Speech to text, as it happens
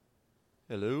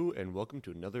Hello, and welcome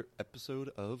to another episode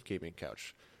of Gaming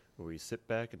Couch, where we sit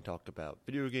back and talk about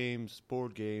video games,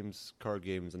 board games, card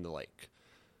games, and the like.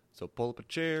 So pull up a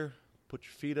chair, put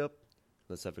your feet up,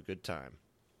 let's have a good time.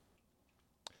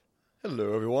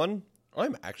 Hello, everyone.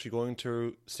 I'm actually going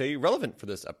to stay relevant for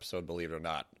this episode, believe it or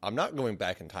not. I'm not going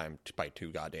back in time by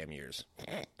 2 goddamn years.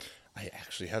 I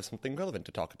actually have something relevant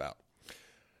to talk about.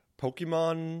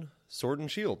 Pokemon Sword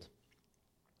and Shield.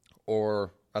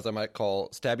 Or, as I might call,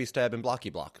 Stabby Stab and Blocky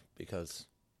Block, because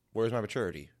where's my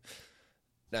maturity?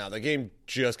 Now, the game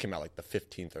just came out like the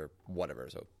 15th or whatever,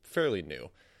 so fairly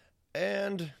new.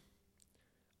 And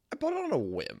I bought it on a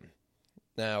whim.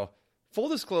 Now, full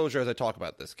disclosure as I talk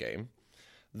about this game,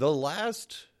 the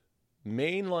last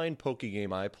mainline Poke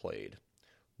game I played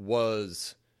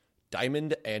was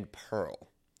Diamond and Pearl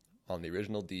on the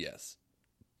original DS.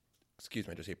 Excuse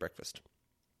me, I just ate breakfast.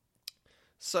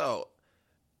 So,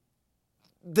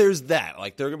 there's that.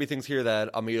 Like, there are going to be things here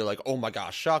that I'm either like, oh my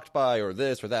gosh, shocked by, or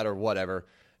this, or that, or whatever.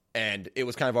 And it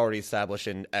was kind of already established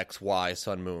in X, Y,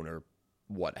 Sun, Moon, or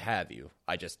what have you.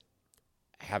 I just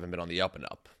haven't been on the up and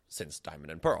up since Diamond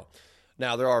and Pearl.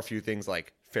 Now, there are a few things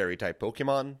like fairy-type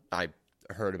Pokemon. I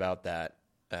heard about that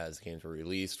as games were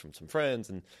released from some friends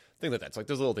and things like that. So, like,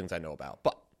 there's little things I know about.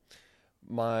 But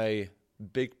my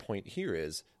big point here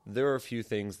is there are a few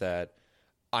things that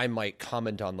I might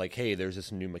comment on, like, hey, there's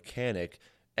this new mechanic,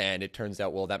 and it turns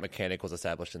out, well, that mechanic was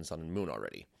established in Sun and Moon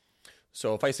already.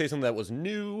 So if I say something that was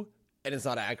new, and it's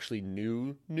not actually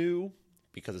new,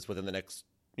 because it's within the next,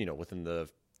 within the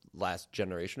last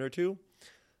generation or two,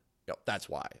 that's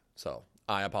why. So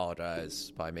I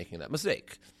apologize by making that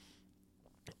mistake.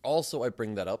 Also, I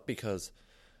bring that up because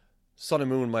Sun and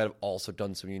Moon might have also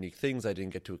done some unique things I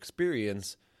didn't get to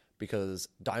experience, because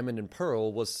Diamond and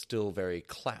Pearl was still very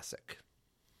classic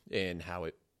in how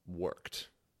it worked.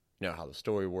 How the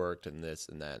story worked and this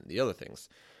and that and the other things.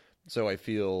 So I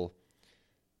feel,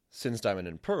 since Diamond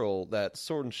and Pearl, that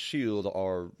Sword and Shield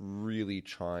are really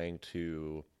trying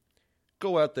to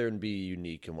go out there and be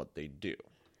unique in what they do.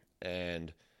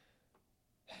 And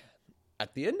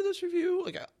at the end of this review,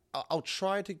 like, I'll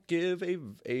try to give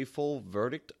a full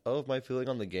verdict of my feeling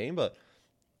on the game, but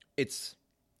it's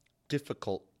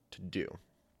difficult to do.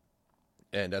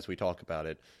 And as we talk about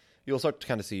it, you'll start to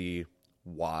kind of see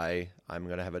why I'm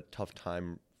going to have a tough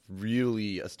time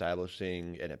really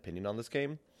establishing an opinion on this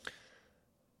game.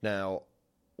 Now,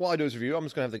 while I do this review, I'm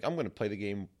going to play the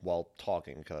game while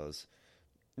talking, because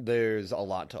there's a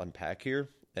lot to unpack here,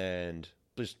 and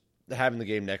just having the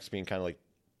game next to me and kind of like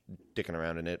dicking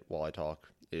around in it while I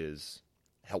talk is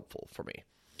helpful for me.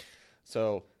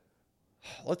 So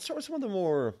let's start with some of the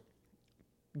more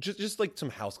just like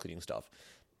some house cleaning stuff.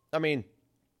 I mean,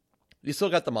 you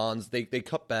still got the Mons. They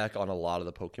cut back on a lot of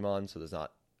the Pokemon, so there's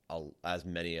not as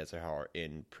many as there are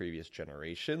in previous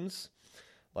generations.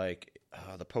 Like,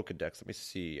 the Pokedex, let me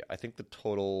see. I think the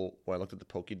total, when I looked at the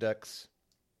Pokedex,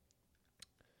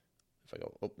 if I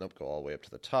go all the way up to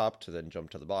the top to then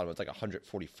jump to the bottom, it's like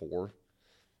 144.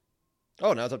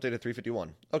 Oh, now it's updated to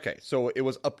 351. Okay, so it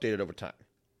was updated over time.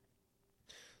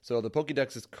 So the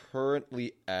Pokedex is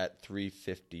currently at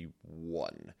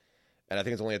 351. And I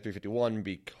think it's only at 351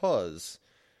 because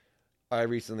I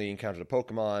recently encountered a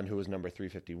Pokemon who was number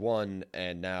 351,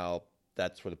 and now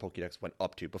that's where the Pokédex went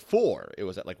up to. Before, it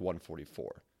was at like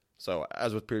 144. So,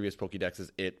 as with previous Pokédexes,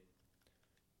 it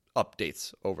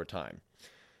updates over time.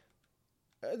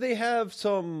 They have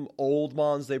some old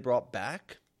Mons they brought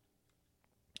back.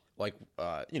 Like,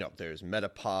 there's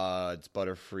Metapods,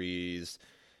 Butterfrees,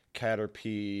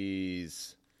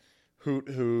 Caterpies,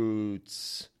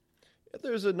 Hoots.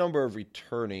 There's a number of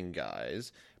returning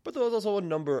guys, but there's also a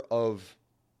number of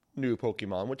new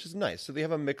Pokemon, which is nice. So they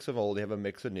have a mix of old, they have a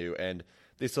mix of new, and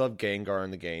they still have Gengar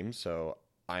in the game, so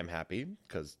I'm happy,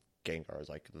 because Gengar is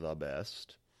like the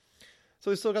best.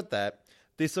 So they still got that.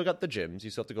 They still got the gyms. You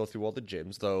still have to go through all the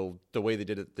gyms, though the way they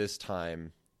did it this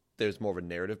time, there's more of a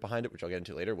narrative behind it, which I'll get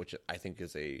into later, which I think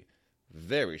is a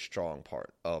very strong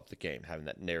part of the game, having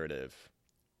that narrative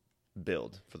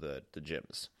build for the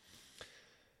gyms.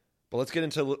 But let's get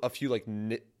into a few like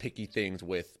nitpicky things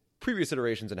with previous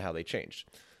iterations and how they changed.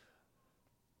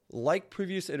 Like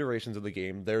previous iterations of the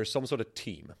game, there's some sort of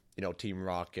team. Team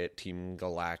Rocket, Team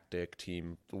Galactic,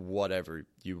 Team whatever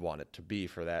you want it to be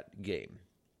for that game.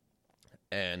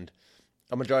 And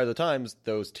a majority of the times,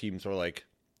 those teams are like,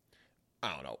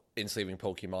 enslaving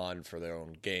Pokemon for their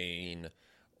own gain,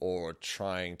 or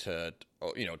trying to,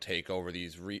 take over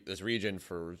this region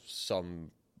for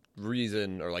some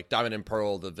reason, or like Diamond and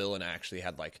Pearl, the villain actually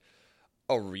had like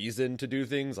a reason to do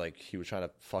things, like he was trying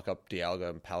to fuck up Dialga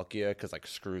and Palkia because like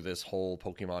screw this whole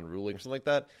Pokemon ruling or something like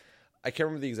that. I can't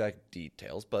remember the exact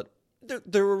details, but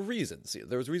there were reasons.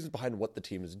 There was reasons behind what the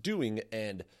team is doing,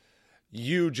 and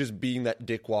you just being that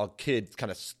dickwad kid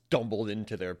kind of stumbled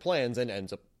into their plans and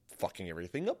ends up fucking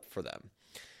everything up for them.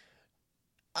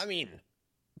 I mean,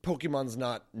 Pokemon's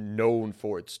not known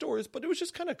for its stories, but it was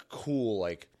just kind of cool,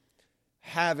 like,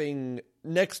 having,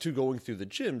 next to going through the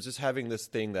gyms, just having this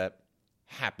thing that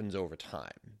happens over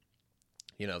time.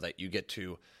 You know, that you get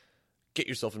to get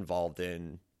yourself involved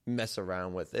in, mess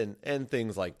around with, and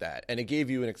things like that. And it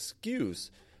gave you an excuse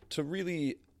to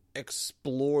really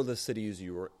explore the cities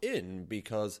you were in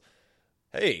because,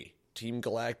 hey, Team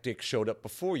Galactic showed up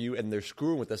before you and they're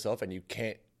screwing with this stuff and you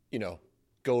can't, you know,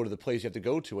 go to the place you have to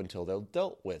go to until they're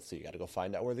dealt with. So you got to go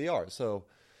find out where they are. So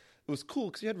it was cool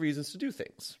because you had reasons to do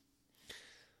things.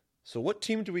 So what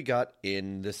team do we got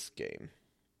in this game?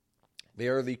 They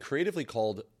are the creatively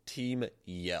called Team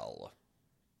Yell.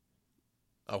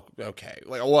 Oh, okay,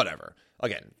 like whatever.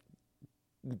 Again,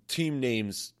 team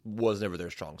names was never their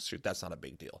strong suit. That's not a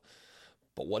big deal.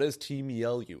 But what is Team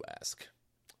Yell, you ask?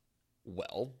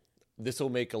 Well, this will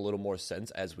make a little more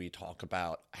sense as we talk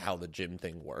about how the gym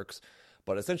thing works.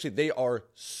 But essentially, they are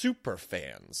super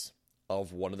fans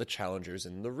of one of the challengers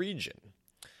in the region.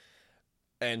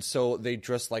 And so they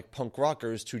dress like punk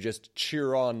rockers to just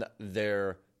cheer on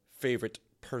their favorite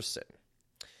person.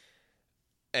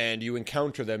 And you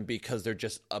encounter them because they're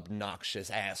just obnoxious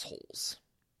assholes.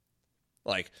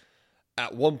 Like,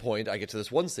 at one point, I get to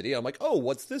this one city, I'm like, oh,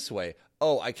 what's this way?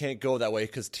 Oh, I can't go that way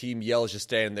because Team Yell is just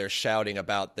standing there shouting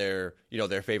about their, you know,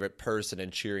 their favorite person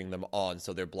and cheering them on,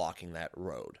 so they're blocking that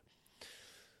road.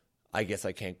 I guess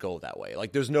I can't go that way.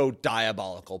 Like, there's no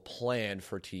diabolical plan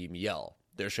for Team Yell.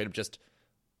 They're straight up just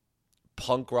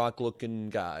punk rock looking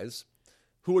guys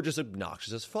who are just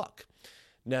obnoxious as fuck.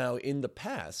 Now, in the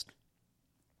past,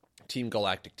 Team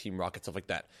Galactic, Team Rocket, stuff like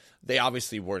that, they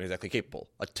obviously weren't exactly capable.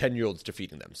 A 10-year-old's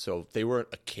defeating them, so they weren't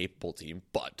a capable team,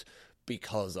 but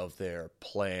because of their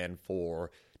plan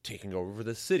for taking over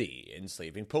the city,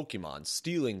 enslaving Pokemon,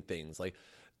 stealing things, like,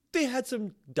 they had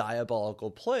some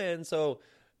diabolical plans, so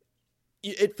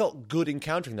it felt good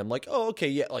encountering them. Like, oh, okay,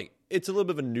 yeah, like, it's a little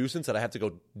bit of a nuisance that I have to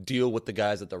go deal with the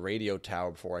guys at the radio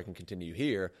tower before I can continue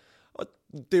here. But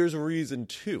there's a reason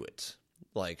to it.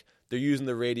 Like, they're using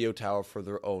the radio tower for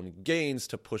their own gains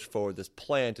to push forward this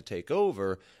plan to take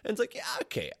over. And it's like, yeah,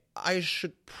 okay, I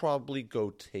should probably go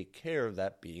take care of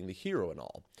that, being the hero and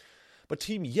all. But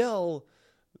Team Yell,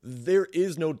 there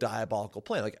is no diabolical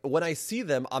plan. Like, when I see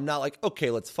them, I'm not like, okay,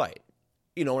 let's fight.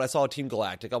 You know, when I saw Team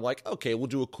Galactic, I'm like, okay, we'll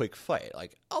do a quick fight.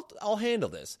 Like, I'll handle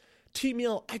this. Team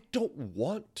Yell, I don't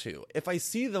want to. If I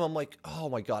see them, I'm like, oh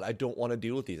my god, I don't want to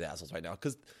deal with these assholes right now.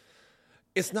 Because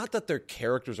it's not that their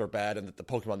characters are bad and that the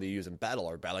Pokemon they use in battle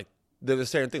are bad. Like, they're the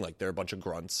same thing. Like, they're a bunch of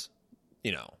grunts.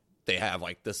 You know, they have,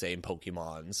 like, the same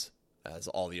Pokemons as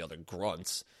all the other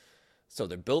grunts. So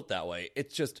they're built that way.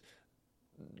 It's just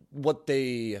what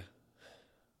they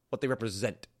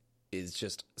represent is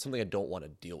just something I don't want to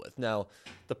deal with. Now,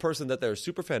 the person that they're a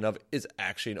super fan of is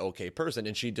actually an okay person,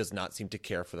 and she does not seem to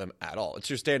care for them at all. It's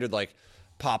your standard, like,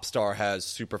 pop star has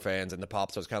super fans, and the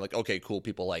pop star's kind of like, okay, cool,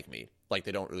 people like me. Like,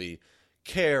 they don't really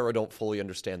care or don't fully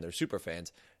understand their super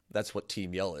fans. That's what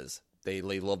Team Yell is. They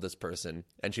love this person,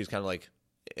 and she's kind of like,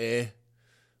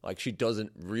 like, she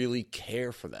doesn't really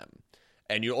care for them.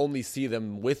 And you only see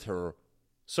them with her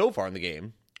so far in the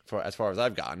game, for as far as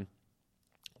I've gotten,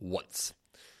 once.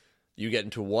 You get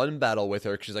into one battle with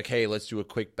her, she's like, hey, let's do a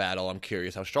quick battle, I'm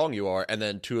curious how strong you are, and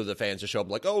then two of the fans just show up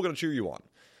like, oh, we're going to cheer you on.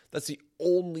 That's the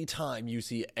only time you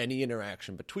see any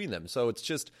interaction between them. So it's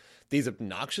just these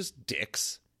obnoxious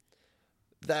dicks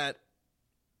that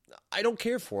I don't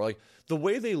care for. Like, the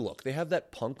way they look, they have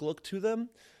that punk look to them.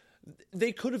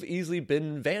 They could have easily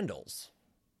been vandals.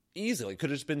 Easily. Could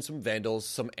have just been some vandals,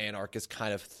 some anarchist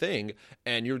kind of thing,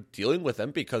 and you're dealing with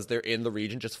them because they're in the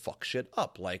region, just fuck shit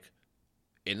up, like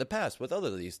in the past with other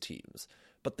of these teams.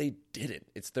 But they didn't.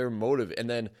 It's their motive. And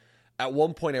then at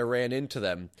one point I ran into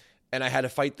them, and I had to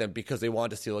fight them because they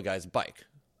wanted to steal a guy's bike.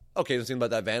 Okay, the thing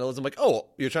about that vandalism, like, oh,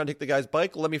 you're trying to take the guy's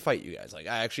bike? Let me fight you guys. Like,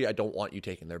 I don't want you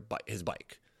taking his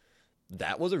bike.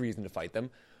 That was a reason to fight them.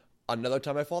 Another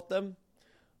time I fought them,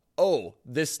 oh,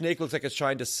 this snake looks like it's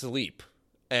trying to sleep,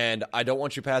 and I don't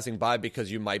want you passing by because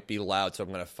you might be loud, so I'm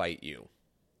going to fight you.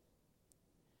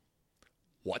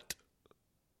 What?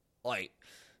 Like,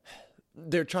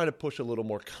 they're trying to push a little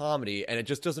more comedy, and it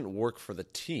just doesn't work for the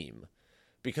team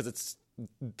because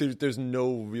there's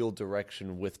no real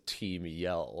direction with Team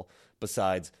Yell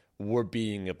besides we're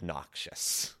being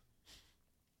obnoxious.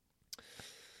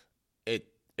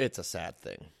 It's a sad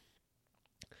thing.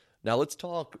 Now let's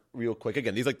talk real quick.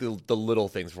 Again, these are like the little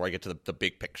things before I get to the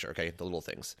big picture, okay? The little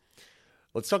things.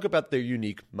 let's talk about their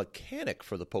unique mechanic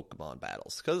for the Pokemon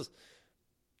battles. Because,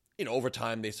 over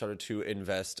time they started to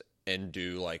invest and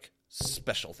do, like,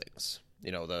 special things.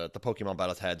 The Pokemon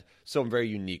battles had some very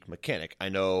unique mechanic. I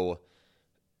know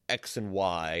X and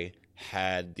Y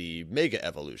had the Mega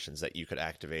Evolutions that you could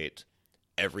activate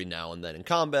every now and then in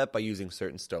combat by using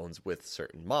certain stones with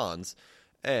certain mons,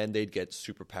 and they'd get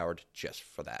superpowered just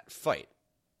for that fight.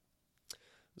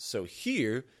 So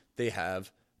here they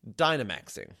have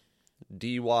Dynamaxing.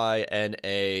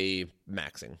 D-Y-N-A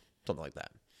maxing. Something like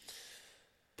that.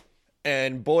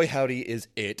 And boy howdy is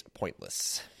it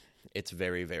pointless. It's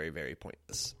very, very, very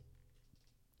pointless.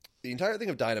 The entire thing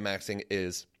of Dynamaxing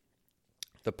is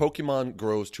the Pokemon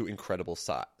grows to incredible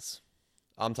size.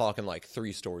 I'm talking like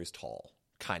 3 stories tall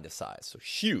kind of size. So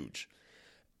huge.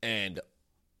 And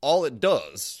all it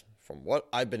does, from what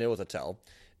I've been able to tell,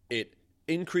 it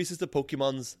increases the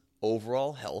Pokemon's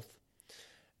overall health,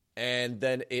 and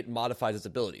then it modifies its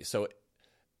abilities. So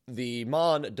the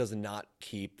Mon does not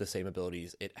keep the same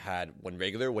abilities it had when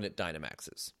it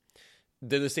Dynamaxes.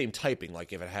 They're the same typing.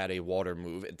 Like, if it had a water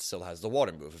move, it still has the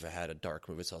water move. If it had a dark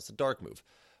move, it still has the dark move.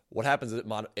 What happens is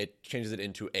it changes it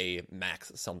into a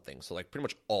max something. So, like, pretty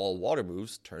much all water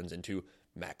moves turns into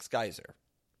max geyser.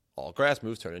 All grass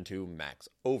moves turn into max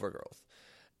overgrowth.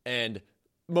 And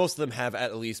most of them have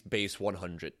at least base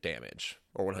 100 damage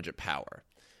or 100 power.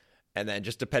 And then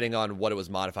just depending on what it was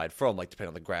modified from, like depending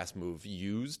on the grass move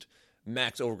used,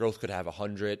 max overgrowth could have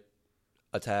 100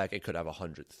 attack. It could have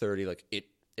 130. Like, it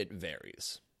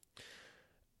varies.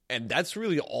 And that's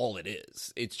really all it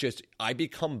is. It's just I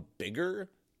become bigger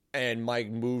and my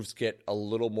moves get a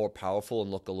little more powerful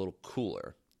and look a little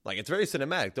cooler. Like, it's very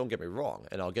cinematic, don't get me wrong.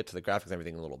 And I'll get to the graphics and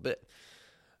everything in a little bit.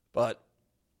 But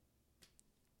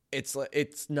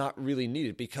it's not really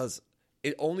needed because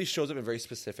it only shows up in very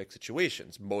specific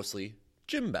situations, mostly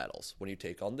gym battles. When you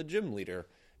take on the gym leader,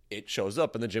 it shows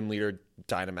up and the gym leader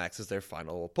Dynamaxes their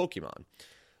final Pokemon.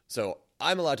 So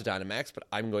I'm allowed to Dynamax, but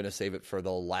I'm going to save it for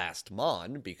the last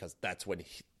Mon because that's when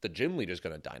the gym leader is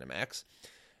going to Dynamax.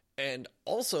 And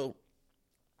also,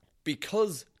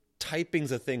 because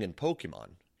typing's a thing in Pokemon,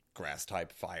 grass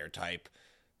type, fire type,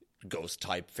 ghost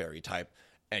type, fairy type,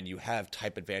 and you have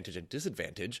type advantage and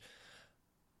disadvantage,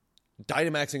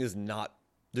 Dynamaxing is not,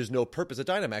 there's no purpose of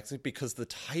Dynamaxing because the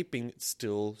typing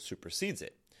still supersedes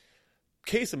it.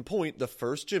 Case in point, the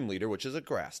first gym leader, which is a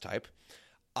grass type,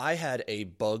 I had a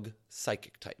bug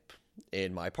psychic type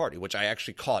in my party, which I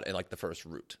actually caught in like the first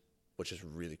route, which is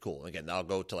really cool. Again, I'll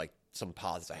go to like some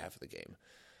pods I have for the game.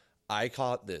 I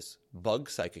caught this bug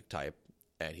psychic type,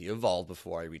 and he evolved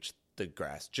before I reached the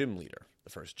grass gym leader, the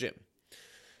first gym.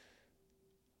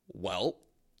 Well,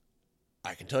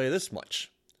 I can tell you this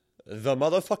much. The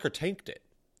motherfucker tanked it.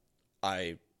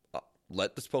 I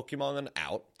let this Pokemon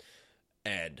out,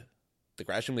 and the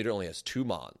grass gym leader only has 2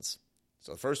 Mons.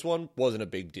 So the first one wasn't a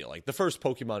big deal. Like, the first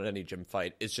Pokemon in any gym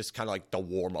fight is just kind of like the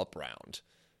warm-up round.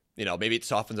 Maybe it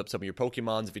softens up some of your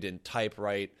Pokemons if you didn't type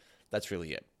right. That's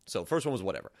really it. So first one was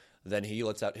whatever. Then he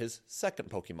lets out his second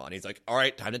Pokemon. He's like, all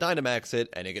right, time to Dynamax it.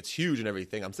 And it gets huge and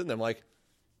everything. I'm sitting there, I'm like,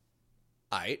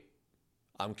 all right,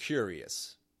 I'm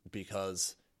curious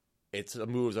because its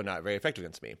moves are not very effective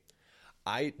against me.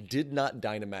 I did not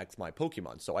Dynamax my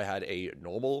Pokemon. So I had a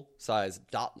normal-sized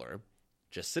Dottler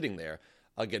just sitting there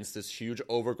against this huge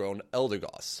overgrown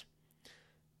Eldegoss.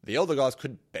 The Eldegoss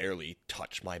could barely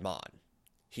touch my Mon.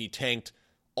 He tanked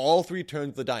all 3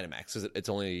 turns of the Dynamax, because it's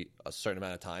only a certain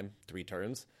amount of time, 3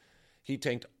 turns. He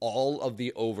tanked all of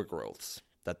the overgrowths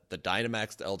that the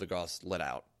Dynamaxed Eldegoss let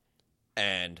out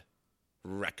and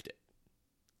wrecked it.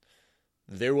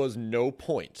 There was no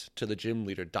point to the gym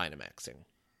leader Dynamaxing.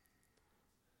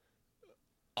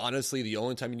 Honestly, the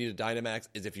only time you need a Dynamax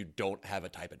is if you don't have a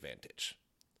type advantage.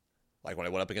 Like when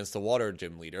I went up against the water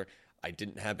gym leader, I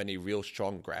didn't have any real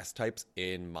strong grass types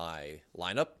in my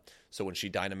lineup. So when she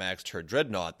Dynamaxed her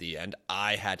Dreadnought at the end,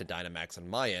 I had to Dynamax on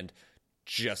my end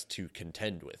just to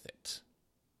contend with it.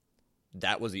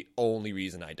 That was the only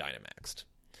reason I Dynamaxed.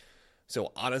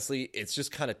 So honestly, it's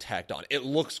just kind of tacked on. It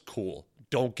looks cool.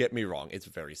 Don't get me wrong. It's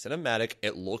very cinematic.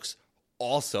 It looks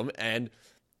awesome, and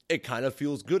it kind of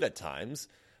feels good at times,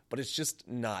 but it's just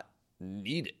not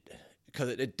needed because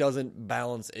it doesn't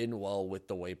balance in well with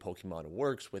the way Pokemon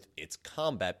works with its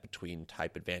combat between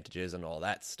type advantages and all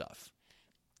that stuff.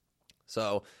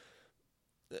 So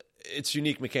its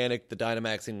unique mechanic, the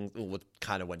Dynamaxing,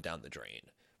 kind of went down the drain,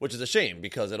 which is a shame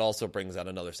because it also brings out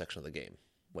another section of the game,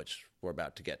 which we're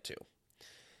about to get to.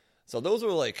 So those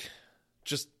are like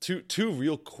just two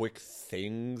real quick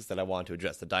things that I want to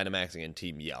address, the Dynamaxing and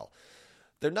Team Yell.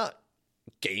 They're not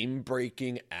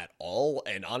game-breaking at all,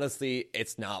 and honestly,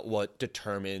 it's not what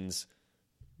determines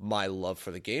my love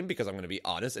for the game, because I'm going to be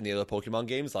honest, in the other Pokemon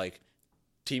games, like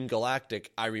Team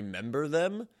Galactic, I remember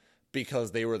them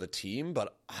because they were the team,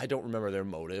 but I don't remember their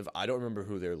motive. I don't remember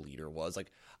who their leader was.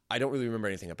 Like, I don't really remember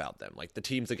anything about them. Like, the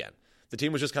team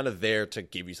was just kind of there to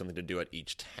give you something to do at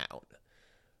each town.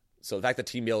 So the fact that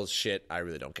Team Yell is shit, I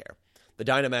really don't care. The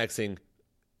Dynamaxing,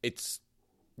 it's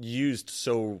used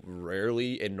so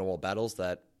rarely in normal battles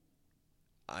that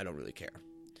I don't really care.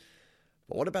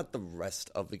 But what about the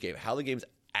rest of the game? How the game's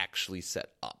actually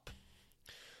set up?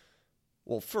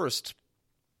 Well, first,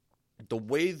 the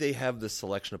way they have this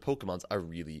selection of Pokemons I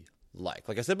really like.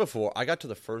 Like I said before, I got to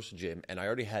the first gym and I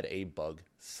already had a bug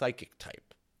psychic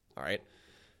type. All right?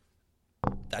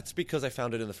 That's because I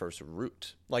found it in the first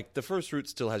route. Like, the first route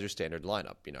still has your standard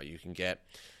lineup. You know, you can get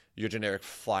your generic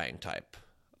flying type.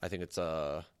 I think it's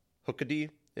Hookity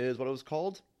is what it was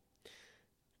called.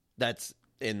 That's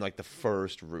in, like, the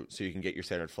first route, so you can get your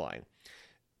standard flying.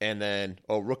 And then,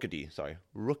 Rookity.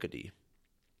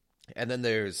 And then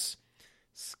there's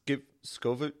Skwovet,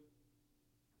 Skwovet.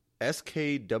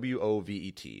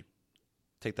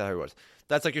 Take that how it was.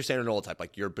 That's like your standard normal type,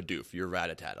 like your Bidoof, your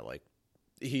Rattata, like,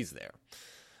 he's there.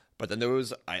 But then there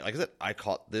was, like I said, I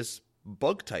caught this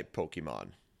bug type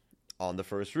Pokemon on the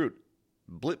first route,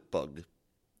 Blipbug,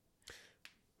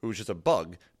 who was just a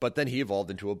bug, but then he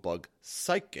evolved into a bug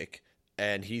psychic,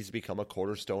 and he's become a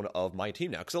cornerstone of my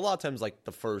team now. Because a lot of times, like,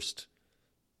 the first,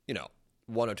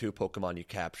 one or two Pokemon you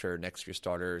capture next to your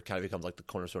starter kind of becomes like the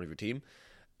cornerstone of your team.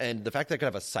 And the fact that I could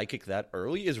have a psychic that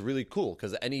early is really cool,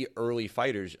 because any early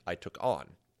fighters I took on,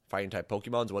 fighting type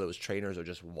Pokemons, whether it was trainers or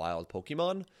just wild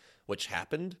Pokemon, which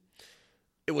happened,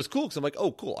 it was cool because I'm like,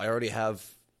 oh, cool, I already have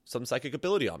some psychic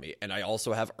ability on me. And I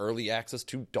also have early access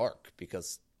to Dark,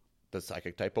 because the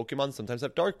psychic type Pokemon sometimes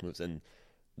have Dark moves. And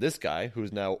this guy,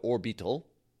 who's now Orbeetle,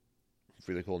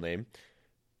 really cool name,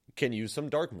 can use some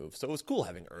Dark moves. So it was cool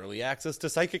having early access to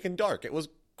Psychic and Dark. It was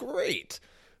great.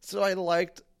 So I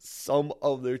liked some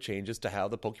of their changes to how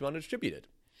the Pokemon are distributed.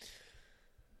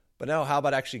 But now, how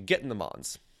about actually getting the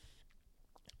Mons?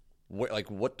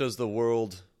 What does the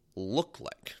world look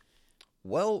like?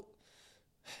 Well,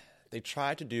 they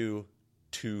try to do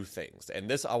two things. And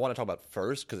this I want to talk about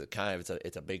first, because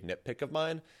it's a big nitpick of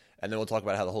mine. And then we'll talk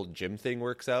about how the whole gym thing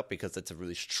works out, because it's a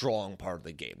really strong part of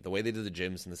the game. The way they do the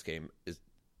gyms in this game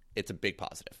it's a big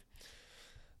positive.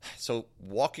 So,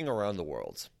 walking around the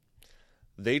world,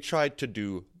 they tried to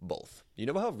do both. You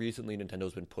know how recently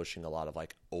Nintendo's been pushing a lot of,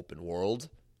 like, open world?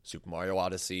 Super Mario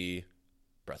Odyssey,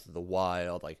 Breath of the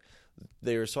Wild. Like,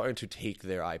 they're starting to take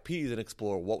their IPs and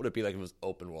explore what would it be like if it was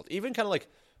open world. Even kind of like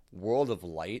World of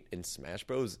Light in Smash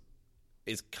Bros.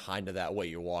 Is kind of that way.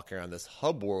 You're walking around this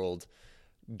hub world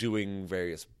doing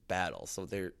various battles. So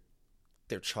they're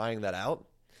trying that out.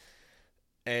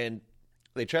 And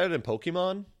they tried it in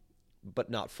Pokemon, but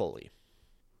not fully.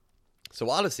 So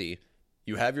Odyssey,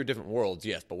 you have your different worlds,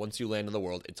 yes, but once you land in the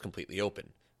world, it's completely open.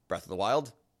 Breath of the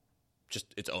Wild,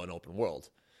 just its own open world.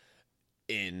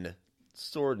 In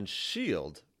Sword and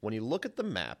Shield, when you look at the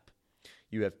map,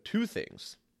 you have two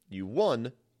things. You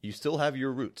still have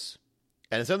your routes.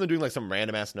 And instead of them doing like some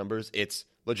random ass numbers, it's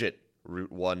legit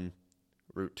Route 1,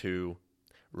 Route 2,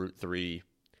 Route 3,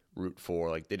 Route 4,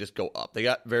 like, they just go up. They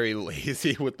got very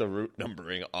lazy with the route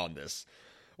numbering on this,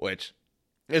 which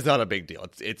is not a big deal.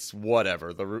 It's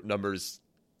whatever. The route numbers,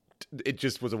 it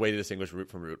just was a way to distinguish route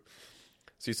from route.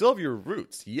 So you still have your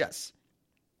routes, yes.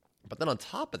 But then on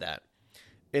top of that,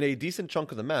 in a decent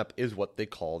chunk of the map is what they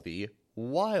call the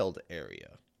wild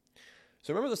area.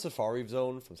 So remember the Safari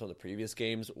Zone from some of the previous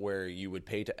games where you would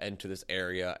pay to enter this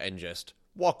area and just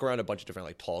walk around a bunch of different,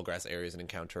 like, tall grass areas and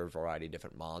encounter a variety of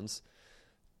different mons?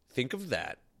 Think of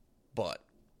that, but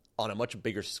on a much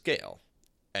bigger scale,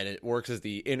 and it works as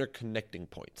the interconnecting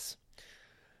points.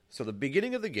 So the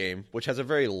beginning of the game, which has a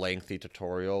very lengthy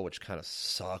tutorial, which kind of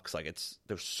sucks, like,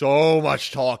 there's so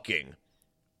much talking,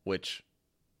 which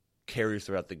carries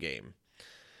throughout the game.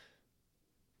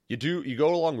 You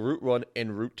go along Route 1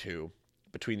 and Route 2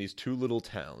 between these two little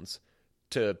towns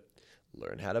to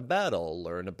learn how to battle,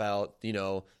 learn about,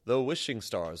 the wishing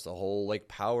stars, the whole, like,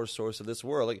 power source of this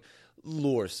world, like,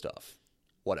 lore stuff,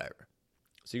 whatever.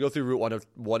 So you go through Route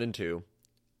 1 and 2,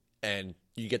 and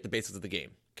you get the basics of the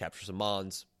game. Capture some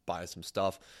mons, buy some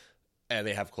stuff, and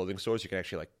they have clothing stores. You can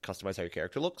actually, like, customize how your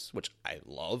character looks, which I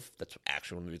love. That's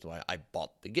actually one of the reasons why I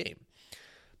bought the game.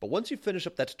 But once you finish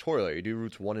up that tutorial, you do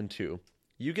Routes 1 and 2,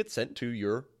 you get sent to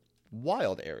your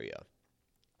wild area.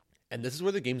 And this is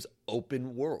where the game's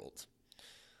open world.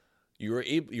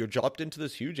 You're dropped into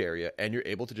this huge area, and you're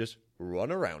able to just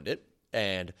run around it,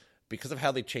 and because of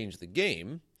how they changed the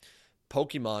game,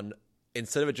 Pokemon,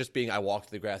 instead of it just being I walk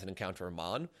through the grass and encounter a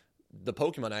Mon, the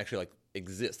Pokemon actually like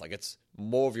exist. Like it's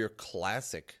more of your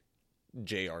classic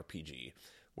JRPG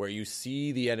where you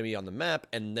see the enemy on the map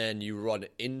and then you run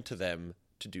into them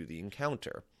to do the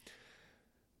encounter.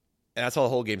 And that's how the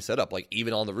whole game's set up. Like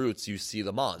even on the routes, you see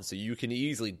the Mons, so you can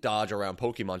easily dodge around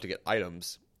Pokemon to get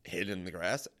items hidden in the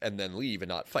grass and then leave and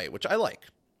not fight, which I like.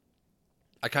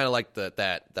 I kind of like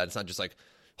that it's not just like,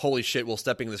 holy shit, well,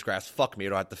 stepping in this grass, fuck me, I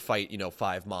don't have to fight,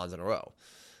 5 Mons in a row.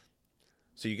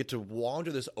 So you get to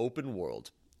wander this open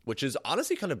world, which is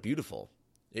honestly kind of beautiful.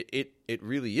 It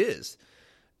really is.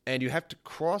 And you have to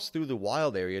cross through the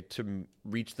wild area to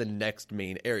reach the next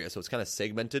main area. So it's kind of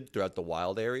segmented throughout the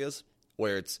wild areas,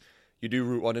 where it's, you do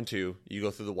Route 1 and 2, you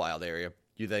go through the wild area,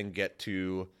 you then get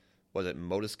to,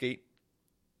 Motoscote?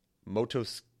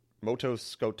 Motoscote.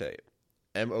 Motostoke.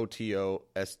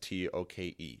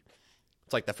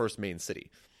 It's like the first main city.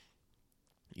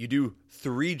 You do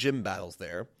 3 gym battles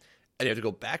there, and you have to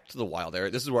go back to the wild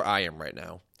area. This is where I am right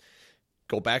now.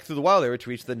 Go back through the wild area to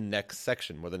reach the next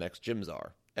section where the next gyms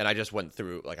are. And I just went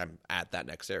through, like, I'm at that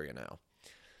next area now.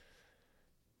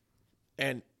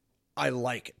 And I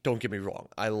like it. Don't get me wrong.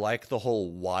 I like the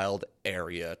whole wild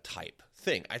area type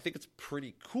thing. I think it's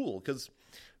pretty cool because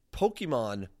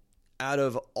Pokemon, out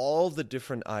of all the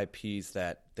different IPs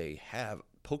that they have,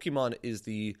 Pokemon is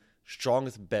the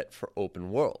strongest bet for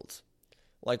open worlds.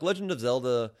 Like Legend of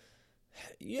Zelda,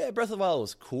 yeah, Breath of the Wild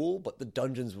was cool, but the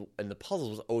dungeons and the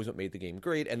puzzles was always what made the game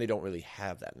great, and they don't really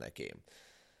have that in that game.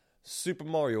 Super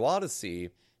Mario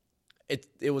Odyssey,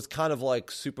 it was kind of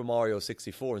like Super Mario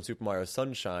 64 and Super Mario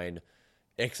Sunshine,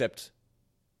 except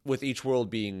with each world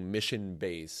being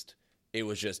mission-based, it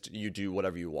was just you do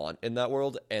whatever you want in that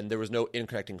world, and there was no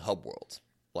interconnecting hub worlds.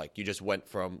 Like, you just went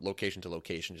from location to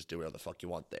location, just do whatever the fuck you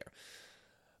want there.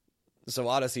 So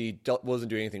Odyssey wasn't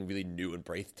doing anything really new and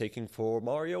breathtaking for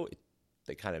Mario.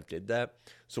 They kind of did that.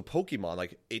 So Pokemon,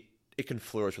 like, it can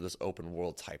flourish with this open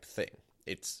world type thing.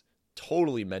 It's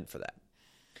totally meant for that.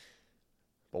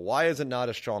 But why is it not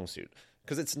a strong suit?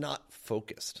 Because it's not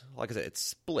focused. Like I said, it's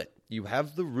split. You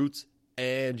have the routes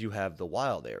and you have the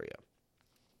wild area.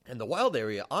 And the wild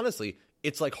area, honestly,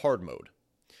 it's like hard mode.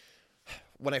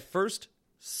 When I first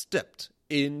stepped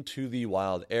into the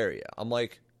wild area, I'm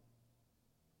like,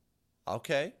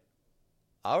 okay,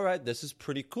 all right, this is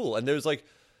pretty cool. And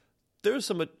there's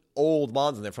some old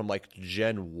Mons in there from like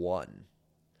Gen 1.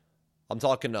 I'm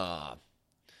talking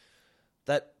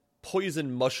that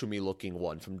poison mushroomy looking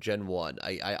one from Gen 1.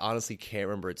 I honestly can't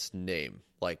remember its name.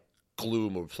 Like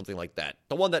Gloom or something like that.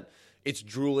 The one that it's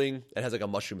drooling and has like a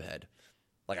mushroom head.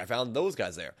 Like I found those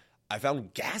guys there. I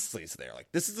found Ghastly's there.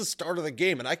 Like this is the start of the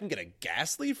game and I can get a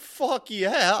Ghastly? Fuck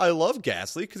yeah, I love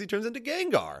Ghastly because he turns into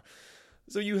Gengar.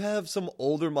 So you have some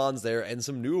older Mons there and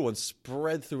some newer ones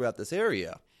spread throughout this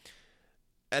area.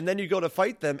 And then you go to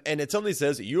fight them and it suddenly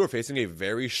says you are facing a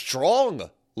very strong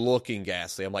looking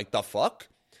Ghastly. I'm like, the fuck?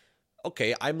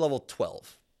 Okay, I'm level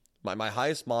 12. My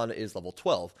highest Mon is level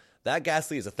 12. That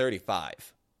Ghastly is a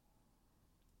 35.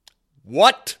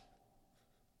 What?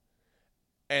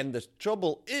 And the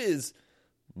trouble is,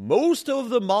 most of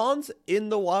the Mons in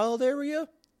the wild area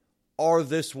are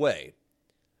this way.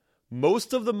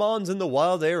 Most of the Mons in the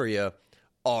wild area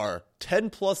are 10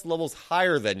 plus levels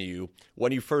higher than you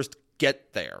when you first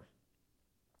get there.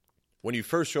 When you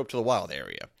first show up to the wild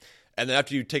area. And then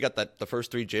after you take out the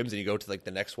first 3 gyms and you go to like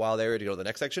the next wild area to go to the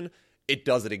next section, it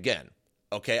does it again.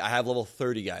 Okay, I have level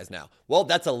 30 guys now. Well,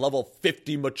 that's a level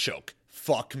 50 Machoke.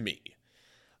 Fuck me.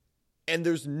 And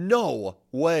there's no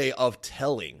way of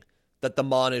telling that the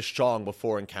Mon is strong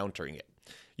before encountering it.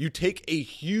 You take a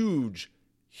huge,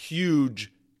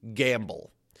 huge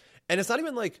gamble. And it's not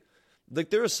even like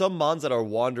there are some Mons that are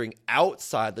wandering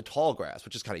outside the tall grass,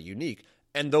 which is kind of unique.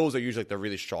 And those are usually like the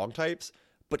really strong types.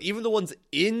 But even the ones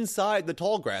inside the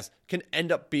tall grass can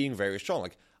end up being very strong.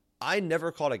 Like, I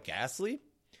never caught a Ghastly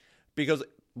because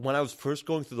when I was first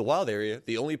going through the wild area,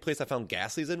 the only place I found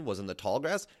Ghastlies in was in the tall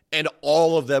grass, and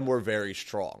all of them were very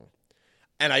strong.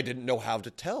 And I didn't know how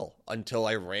to tell until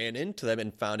I ran into them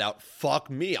and found out, fuck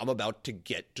me, I'm about to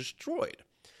get destroyed.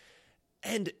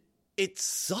 And it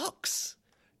sucks.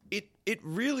 It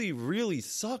really, really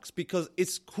sucks because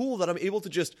it's cool that I'm able to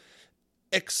just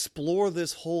explore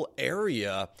this whole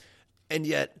area and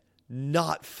yet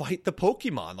not fight the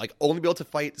Pokemon. Like, only be able to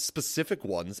fight specific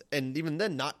ones, and even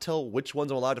then not tell which ones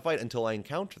I'm allowed to fight until I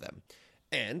encounter them.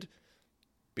 And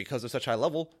because of such high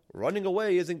level, running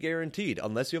away isn't guaranteed.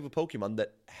 Unless you have a Pokemon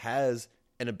that has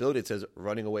an ability that says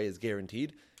running away is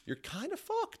guaranteed, you're kind of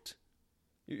fucked.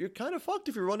 You're kind of fucked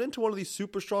if you run into one of these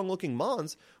super strong looking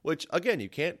Mons, which, again, you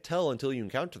can't tell until you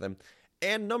encounter them.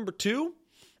 And number 2,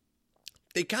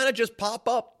 they kind of just pop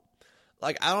up.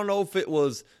 Like, I don't know if it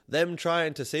was them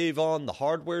trying to save on the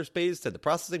hardware space and the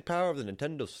processing power of the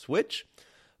Nintendo Switch,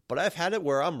 but I've had it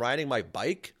where I'm riding my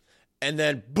bike, and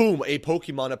then, boom, a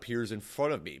Pokemon appears in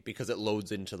front of me because it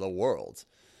loads into the world.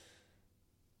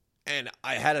 And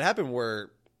I had it happen where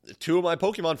 2 of my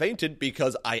Pokemon fainted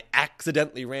because I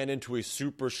accidentally ran into a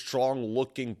super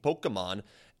strong-looking Pokemon,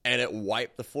 and it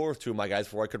wiped the floor with 2 of my guys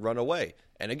before I could run away.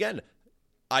 And again,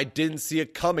 I didn't see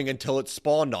it coming until it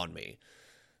spawned on me.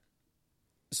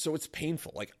 So it's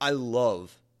painful. Like, I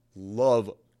love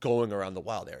going around the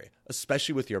wild area,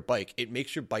 especially with your bike. It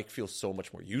makes your bike feel so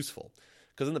much more useful.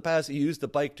 Because in the past, you used the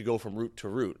bike to go from route to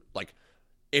route. Like,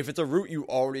 if it's a route you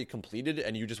already completed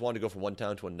and you just wanted to go from one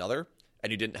town to another,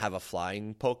 and you didn't have a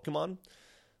flying Pokemon,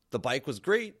 the bike was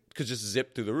great because just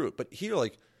zip through the route. But here,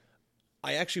 like,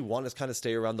 I actually want to kind of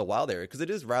stay around the wild area because it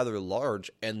is rather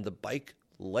large, and the bike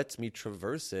lets me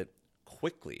traverse it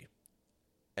quickly.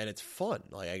 And it's fun.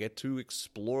 Like, I get to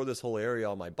explore this whole area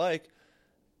on my bike.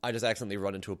 I just accidentally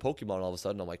run into a Pokemon all of a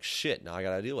sudden. I'm like, shit, now I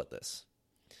gotta deal with this.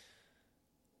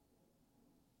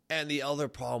 And the other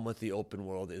problem with the open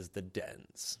world is the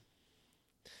dens.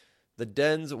 The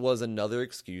dens was another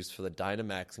excuse for the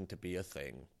Dynamaxing to be a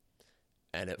thing,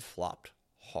 and it flopped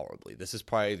horribly. This is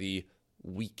probably the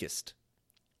weakest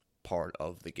part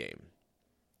of the game.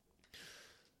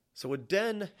 So a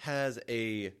den has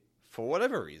for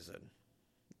whatever reason,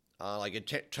 like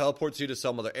it teleports you to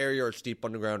some other area or it's deep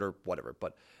underground or whatever,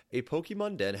 but a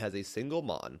Pokemon den has a single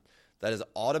Mon that is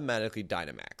automatically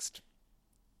Dynamaxed.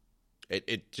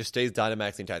 It just stays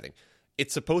Dynamaxed the entire thing.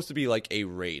 It's supposed to be like a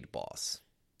raid boss,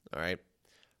 all right?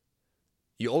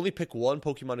 You only pick one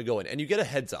Pokemon to go in, and you get a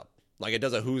heads up. Like, it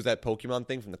does a Who's That Pokemon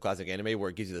thing from the classic anime where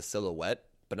it gives you the silhouette,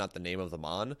 but not the name of the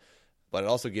Mon, but it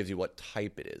also gives you what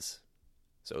type it is.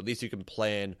 So at least you can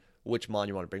plan which Mon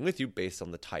you want to bring with you based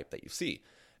on the type that you see.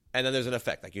 And then there's an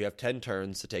effect. Like, you have 10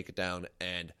 turns to take it down,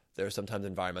 and there are sometimes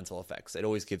environmental effects. It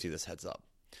always gives you this heads up.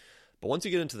 But once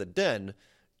you get into the den,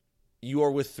 you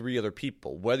are with 3 other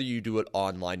people. Whether you do it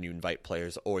online, you invite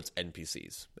players, or it's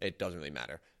NPCs. It doesn't really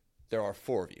matter. There are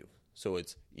 4 of you. So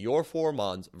it's your 4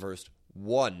 Mons versus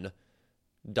 1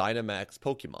 Dynamax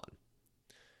Pokemon.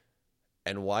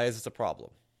 And why is this a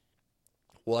problem?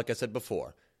 Well, like I said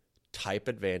before, type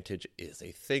advantage is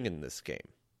a thing in this game.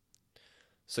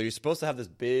 So you're supposed to have this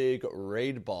big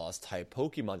raid boss type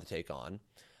Pokemon to take on,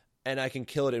 and I can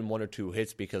kill it in 1 or 2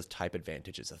 hits because type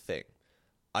advantage is a thing.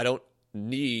 I don't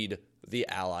need the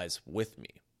allies with me.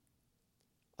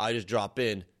 I just drop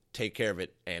in, take care of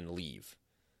it, and leave.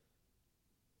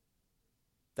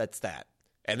 That's that.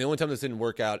 And the only time this didn't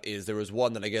work out is there was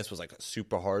one that I guess was like a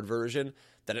super hard version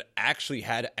that it actually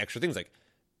had extra things. Like,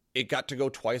 it got to go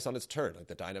twice on its turn. Like,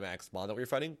 the Dynamax Mon that we were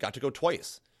fighting got to go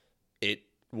twice. It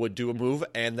would do a move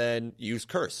and then use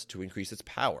Curse to increase its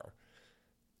power.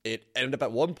 It ended up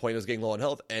at one point, it was getting low on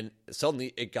health, and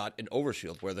suddenly it got an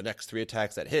Overshield where the next 3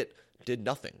 attacks that hit did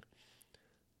nothing.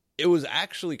 It was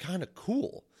actually kind of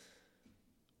cool,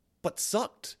 but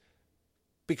sucked.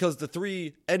 Because the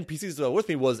 3 NPCs that were with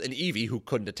me was an Eevee who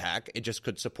couldn't attack. It just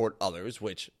could support others,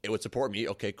 which it would support me.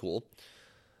 Okay, cool.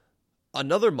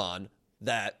 Another Mon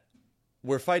that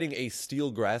we're fighting a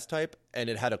Steel Grass type, and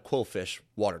it had a Quillfish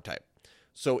water type.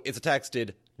 So its attacks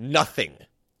did nothing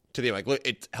to the like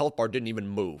its health bar didn't even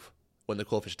move when the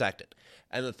Quillfish attacked it.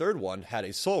 And the third one had a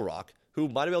Solrock who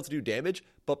might have been able to do damage,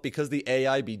 but because the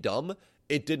AI be dumb,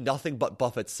 it did nothing but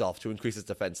buff itself to increase its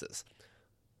defenses.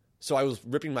 So I was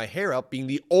ripping my hair out being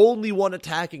the only one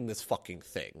attacking this fucking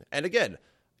thing. And again,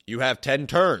 you have 10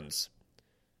 turns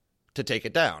to take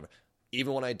it down.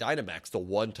 Even when I Dynamaxed the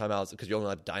one time I was, because you only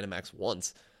have Dynamax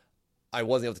once, I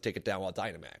wasn't able to take it down while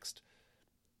Dynamaxed.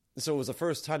 So it was the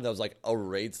first time that was like a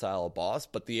raid style boss,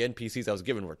 but the NPCs I was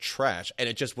given were trash, and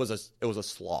it just was a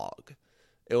slog.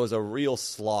 It was a real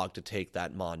slog to take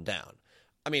that Mon down.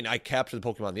 I mean, I captured the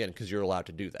Pokemon at the end because you're allowed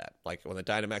to do that. Like, when the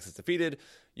Dynamax is defeated,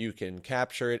 you can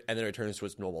capture it, and then it returns to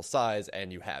its normal size,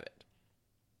 and you have it.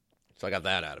 So I got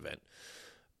that out of it.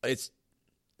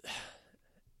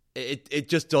 It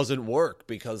just doesn't work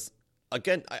because,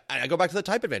 again, I go back to the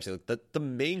type advantage. The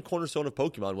main cornerstone of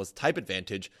Pokemon was type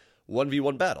advantage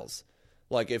 1v1 battles.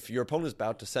 Like, if your opponent is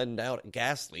about to send out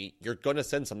Ghastly, you're going to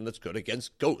send something that's good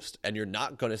against Ghost, and you're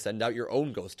not going to send out your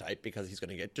own Ghost type because he's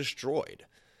going to get destroyed.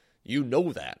 You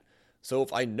know that. So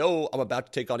if I know I'm about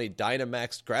to take on a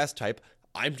Dynamax Grass type,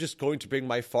 I'm just going to bring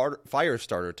my Fire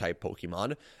Starter type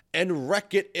Pokemon and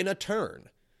wreck it in a turn.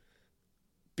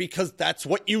 Because that's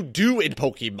what you do in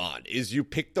Pokemon, is you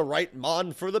pick the right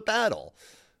Mon for the battle.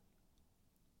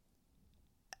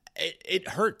 It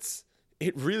hurts.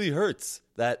 It really hurts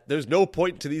that there's no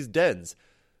point to these dens.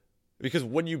 Because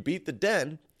when you beat the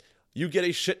den, You get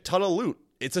a shit ton of loot.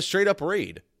 It's a straight up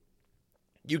raid.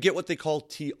 You get what they call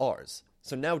TRs.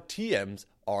 So now TMs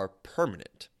are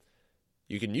permanent.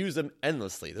 You can use them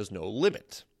endlessly. There's no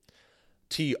limit.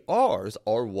 TRs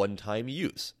are one-time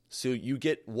use. So you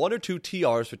get 1 or 2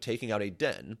 TRs for taking out a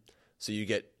den. So you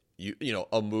get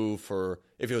a move for,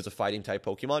 if it was a fighting type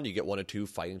Pokemon, you get 1 or 2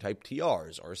 fighting type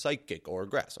TRs or a psychic or a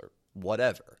grass or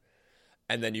whatever.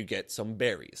 And then you get some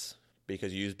berries,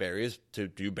 because you use berries to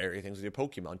do berry things with your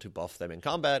Pokemon to buff them in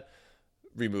combat,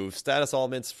 remove status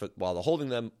elements while they're holding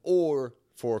them, or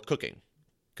for cooking,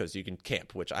 because you can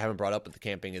camp, which I haven't brought up, but the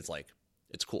camping is like,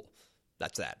 it's cool.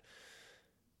 That's that.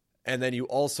 And then you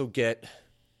also get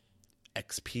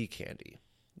XP candy.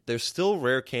 There's still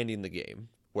rare candy in the game,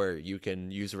 where you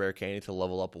can use rare candy to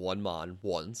level up one mon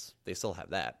once. They still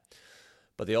have that.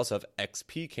 But they also have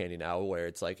XP candy now, where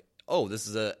it's like, oh, this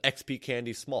is a XP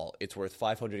candy small. It's worth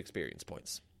 500 experience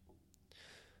points.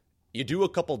 You do a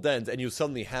couple dens, and you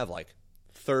suddenly have like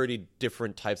 30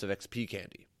 different types of XP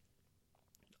candy,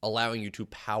 allowing you to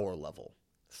power level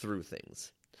through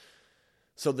things.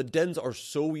 So the dens are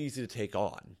so easy to take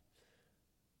on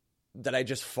that I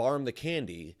just farm the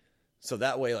candy. So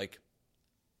that way, like,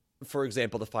 for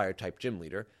example, the fire type gym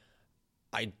leader,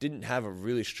 I didn't have a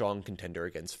really strong contender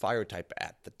against fire type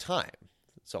at the time.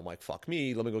 So I'm like, fuck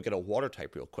me, let me go get a water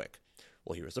type real quick.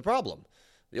 Well, here's the problem.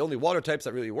 The only water types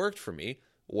that really worked for me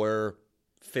were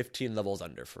 15 levels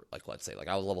under, for, like, let's say, like,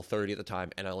 I was level 30 at the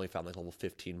time, and I only found like level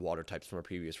 15 water types from a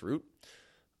previous route.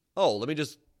 Oh, let me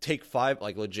just take 5,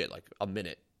 like, legit, like a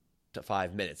minute to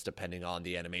 5 minutes, depending on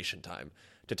the animation time,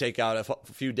 to take out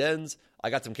a few dens. I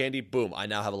got some candy, boom, I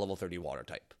now have a level 30 water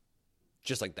type.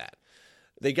 Just like that.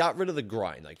 They got rid of the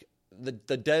grind. Like,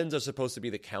 the dens are supposed to be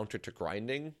the counter to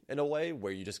grinding in a way,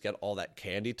 where you just get all that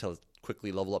candy to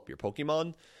quickly level up your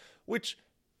Pokemon, which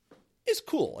is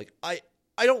cool. Like,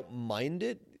 I don't mind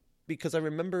it, because I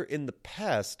remember in the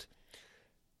past,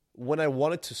 when I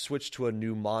wanted to switch to a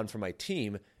new mon for my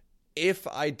team, if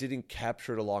I didn't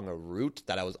capture it along a route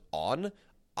that I was on,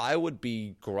 I would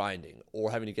be grinding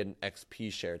or having to get an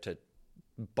XP share to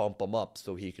bump him up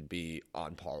so he could be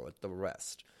on par with the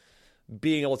rest.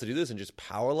 Being able to do this and just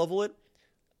power level it,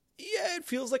 yeah, it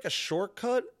feels like a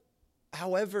shortcut.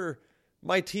 However,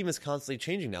 my team is constantly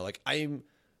changing now. Like, I'm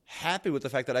happy with the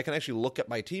fact that I can actually look at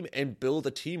my team and build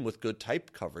a team with good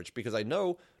type coverage, because I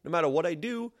know no matter what I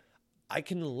do, I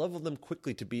can level them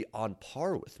quickly to be on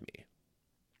par with me.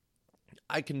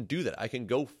 I can do that. I can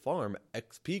go farm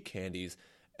XP candies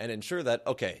and ensure that,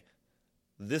 okay,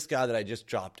 this guy that I just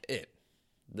dropped in,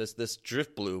 this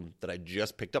Drifbloom that I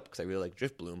just picked up because I really like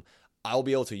Drifbloom, I'll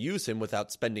be able to use him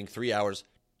without spending 3 hours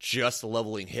just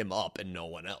leveling him up and no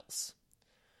one else.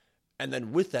 And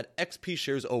then with that, XP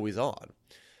share is always on.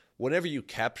 Whenever you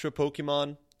capture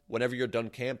Pokemon, whenever you're done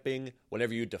camping,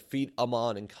 whenever you defeat a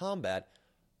mon in combat,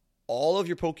 all of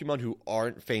your Pokemon who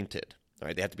aren't fainted, all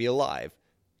right, they have to be alive,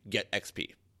 get XP.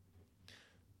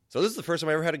 So this is the first time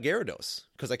I ever had a Gyarados,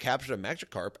 because I captured a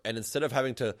Magikarp, and instead of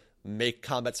having to make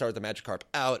combat start with the Magikarp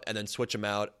out and then switch him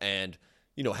out and,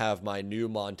 have my new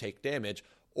mon take damage,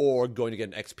 or going to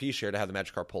get an XP share to have the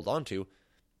Magikarp hold onto,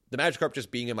 the Magikarp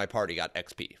just being in my party got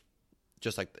XP.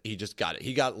 Just like he just got it.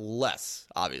 He got less,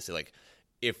 obviously. Like,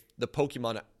 if the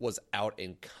Pokemon was out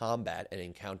in combat and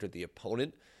encountered the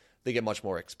opponent, they get much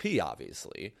more XP,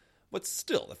 obviously. But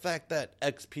still, the fact that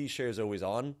XP share is always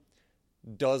on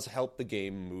does help the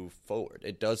game move forward.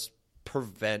 It does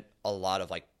prevent a lot of,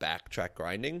 like, backtrack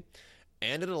grinding,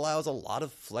 and it allows a lot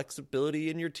of flexibility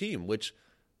in your team, which,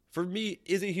 for me,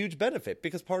 is a huge benefit,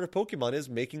 because part of Pokemon is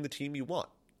making the team you want.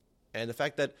 And the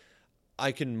fact that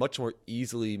I can much more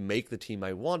easily make the team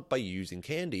I want by using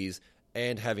candies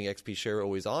and having XP share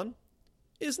always on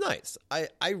is nice.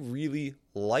 I really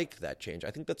like that change.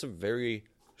 I think that's a very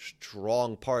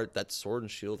strong part that Sword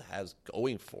and Shield has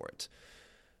going for it.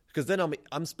 Because then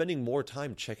I'm spending more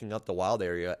time checking out the wild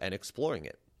area and exploring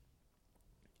it.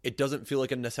 It doesn't feel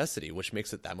like a necessity, which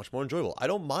makes it that much more enjoyable. I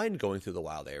don't mind going through the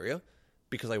wild area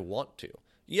because I want to.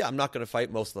 Yeah, I'm not going to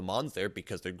fight most of the mons there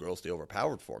because they're grossly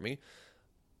overpowered for me.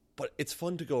 But it's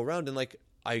fun to go around and, like,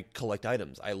 I collect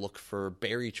items. I look for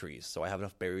berry trees, so I have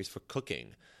enough berries for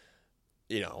cooking.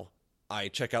 I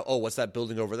check out, oh, what's that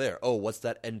building over there? Oh, what's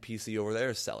that NPC over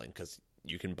there selling? Because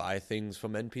you can buy things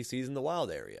from NPCs in the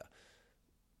wild area.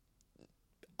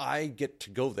 I get to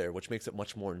go there, which makes it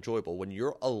much more enjoyable when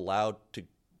you're allowed to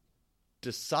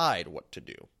decide what to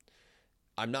do.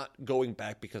 I'm not going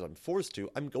back because I'm forced to.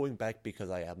 I'm going back because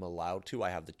I am allowed to. I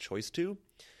have the choice to.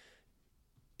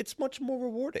 It's much more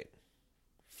rewarding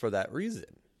for that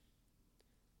reason.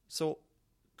 So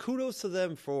kudos to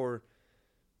them for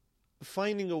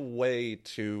finding a way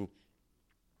to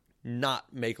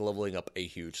not make leveling up a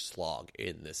huge slog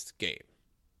in this game.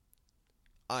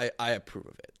 I approve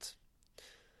of it.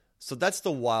 So that's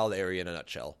the wild area in a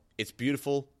nutshell. It's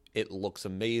beautiful. It looks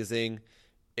amazing.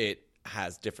 It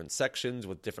has different sections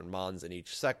with different mons in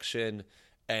each section.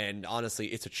 And honestly,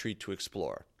 it's a treat to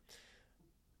explore.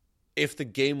 If the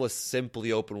game was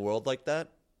simply open world like that,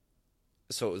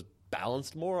 so it was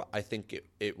balanced more, I think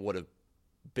it would have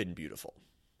been beautiful.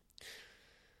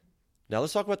 Now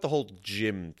let's talk about the whole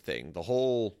gym thing, the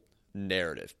whole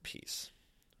narrative piece.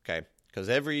 Okay? Because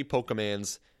every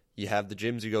Pokemon's, you have the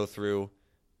gyms you go through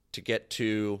to get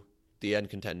to the end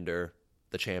contender,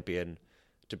 the champion,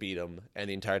 to beat them, and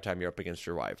the entire time you're up against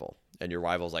your rival. And your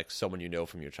rival's like someone you know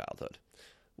from your childhood.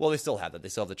 Well, they still have that. They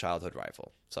still have the childhood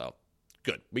rival. So,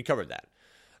 good. We covered that.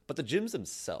 But the gyms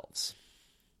themselves,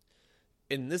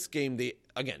 in this game,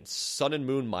 again, Sun and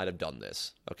Moon might have done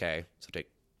this, okay? So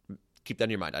keep that in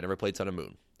your mind. I never played Sun and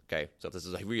Moon, okay? So if this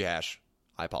is a rehash,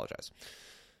 I apologize.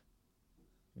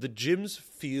 The gyms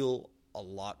feel a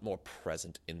lot more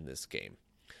present in this game.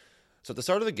 So at the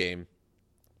start of the game,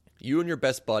 you and your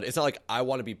best bud, it's not like I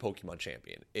want to be Pokemon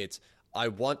champion. It's I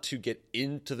want to get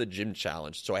into the gym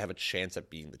challenge so I have a chance at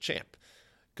being the champ.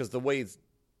 Because the way it's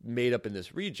made up in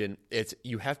this region, it's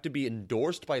you have to be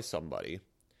endorsed by somebody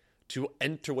to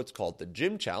enter what's called the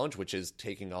gym challenge, which is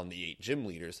taking on the 8 gym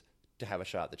leaders to have a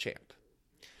shot at the champ.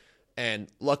 And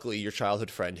luckily, your childhood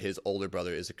friend, his older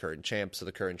brother, is a current champ, so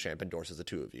the current champ endorses the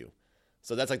two of you.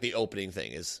 So that's like the opening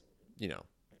thing is,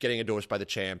 getting endorsed by the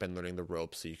champ and learning the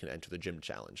ropes so you can enter the gym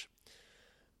challenge.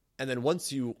 And then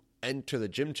once you enter the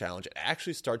gym challenge, it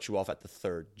actually starts you off at the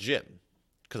 3rd gym,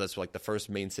 because that's like the first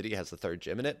main city has the 3rd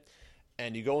gym in it.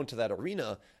 And you go into that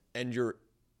arena and you're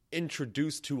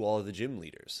introduced to all of the gym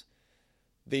leaders.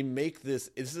 They make this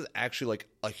is actually like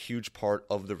a huge part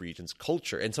of the region's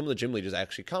culture. And some of the gym leaders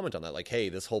actually comment on that. Like, hey,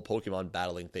 this whole Pokemon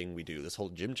battling thing we do, this whole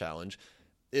gym challenge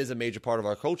is a major part of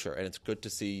our culture. And it's good to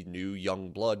see new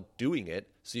young blood doing it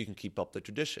so you can keep up the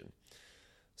tradition.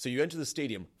 So you enter the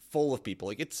stadium full of people.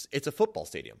 Like it's a football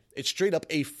stadium. It's straight up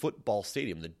a football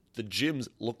stadium. The gyms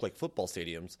look like football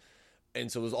stadiums.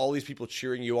 And so there's all these people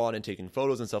cheering you on and taking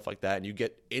photos and stuff like that. And you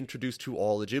get introduced to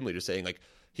all the gym leaders saying like,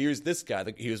 here's this guy.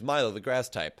 Here's Milo, the grass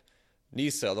type.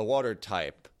 Nisa, the water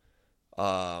type.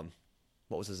 What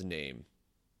was his name?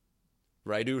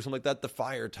 Raidu or something like that, the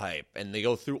fire type. And they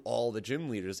go through all the gym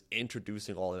leaders,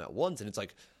 introducing all of them at once. And it's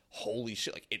like, holy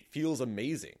shit. Like, it feels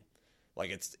amazing. Like,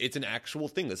 it's an actual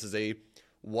thing. This is a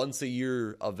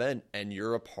once-a-year event, and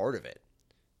you're a part of it.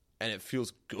 And it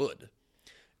feels good.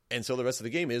 And so the rest of the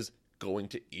game is going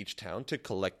to each town to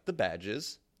collect the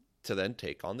badges to then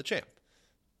take on the champ.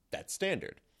 That's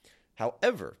standard.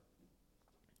 However,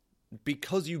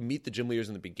 because you meet the gym leaders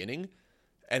in the beginning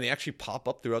and they actually pop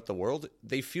up throughout the world,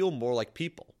 they feel more like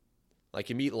people. Like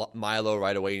you meet Milo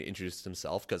right away and introduces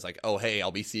himself because like, oh, hey,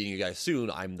 I'll be seeing you guys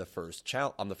soon. I'm the first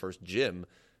gym.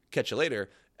 Catch you later.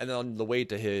 And then on the way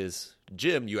to his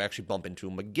gym, you actually bump into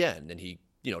him again and he,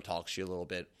 talks to you a little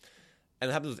bit. And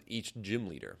it happens with each gym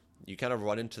leader. You kind of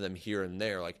run into them here and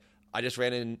there. Like I just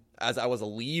ran in as I was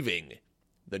leaving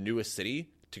the newest city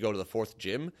to go to the 4th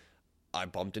gym. I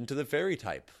bumped into the fairy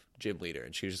type gym leader,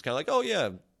 and she was just kind of like, "Oh yeah,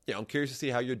 I'm curious to see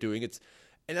how you're doing." And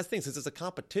that's the thing, since it's a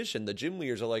competition, the gym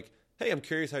leaders are like, "Hey, I'm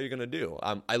curious how you're gonna do.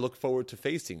 I look forward to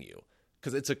facing you,"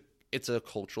 because it's a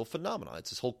cultural phenomenon. It's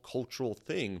this whole cultural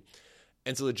thing,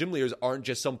 and so the gym leaders aren't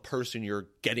just some person you're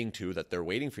getting to that they're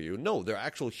waiting for you. No, they're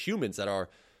actual humans that are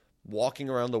walking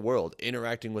around the world,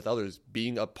 interacting with others,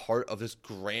 being a part of this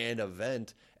grand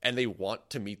event, and they want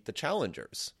to meet the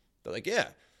challengers. They're like, yeah,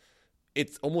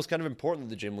 it's almost kind of important that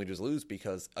the gym leaders lose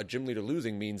because a gym leader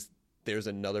losing means there's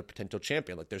another potential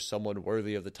champion. Like there's someone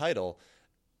worthy of the title,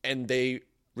 and they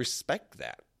respect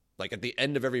that. Like at the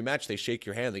end of every match, they shake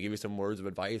your hand. They give you some words of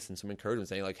advice and some encouragement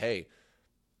saying like, hey,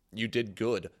 you did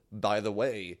good. By the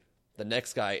way, the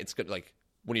next guy, it's good. Like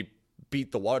when he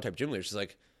beat the water type gym leader, she's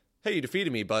like, hey, you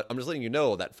defeated me, but I'm just letting you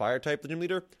know that fire type, the gym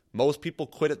leader, most people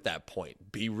quit at that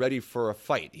point. Be ready for a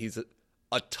fight. He's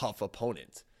a tough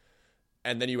opponent.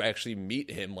 And then you actually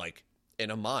meet him like in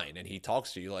a mine and he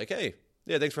talks to you like, hey,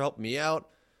 yeah, thanks for helping me out.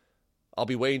 I'll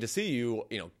be waiting to see you,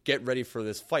 get ready for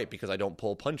this fight because I don't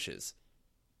pull punches.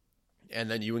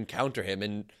 And then you encounter him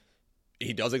and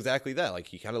he does exactly that. Like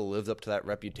he kind of lives up to that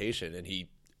reputation and he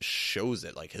shows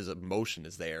it. Like his emotion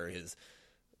is there. His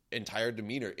entire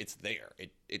demeanor, it's there.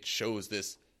 It shows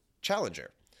this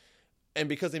challenger. And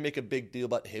because they make a big deal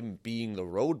about him being the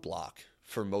roadblock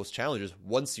for most challengers,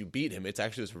 once you beat him, it's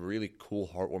actually this really cool,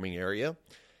 heartwarming area.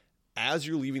 As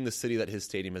you're leaving the city that his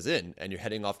stadium is in and you're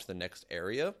heading off to the next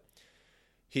area,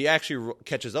 he actually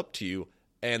catches up to you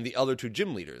And the other two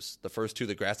gym leaders, the first two,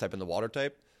 the grass type and the water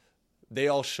type, they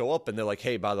all show up and they're like,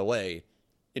 hey, by the way,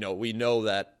 we know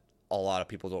that a lot of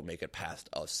people don't make it past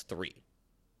us three.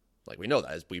 Like, we know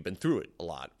that as we've been through it a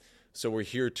lot. So we're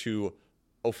here to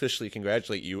officially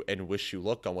congratulate you and wish you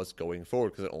luck on what's going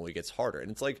forward, because it only gets harder.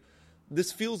 And it's like,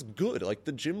 this feels good. Like,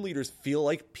 the gym leaders feel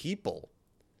like people.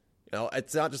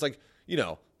 It's not just like,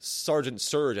 Sergeant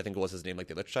Surge, I think was his name, like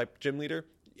the other type gym leader.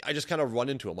 I just kind of run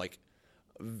into him. Like,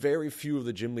 very few of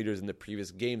the gym leaders in the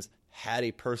previous games had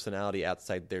a personality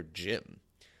outside their gym.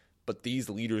 But these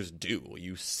leaders do.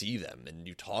 You see them and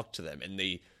you talk to them and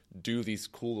they do these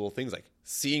cool little things like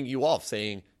seeing you off,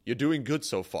 saying, you're doing good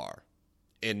so far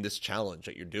in this challenge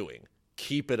that you're doing.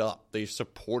 Keep it up. They're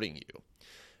supporting you.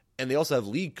 And they also have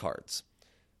league cards,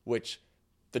 which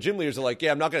the gym leaders are like,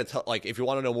 yeah, I'm not going to tell, like, if you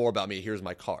want to know more about me, here's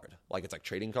my card. Like, it's like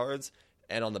trading cards.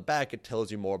 And on the back, it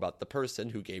tells you more about the person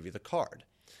who gave you the card.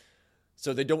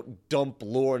 So they don't dump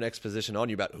lore and exposition on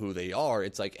you about who they are.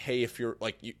 It's like, hey, if you're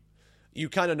like, you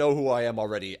kind of know who I am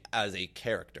already as a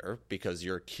character because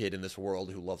you're a kid in this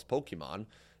world who loves Pokemon.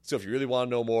 So if you really want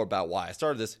to know more about why I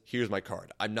started this, here's my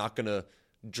card. I'm not going to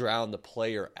drown the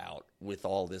player out with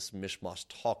all this mishmash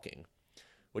talking,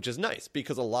 which is nice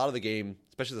because a lot of the game,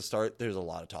 especially the start, there's a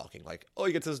lot of talking. Like, oh,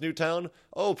 you get to this new town.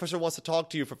 Oh, person wants to talk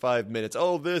to you for 5 minutes.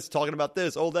 Oh, this, talking about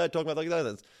this. Oh, that, talking about like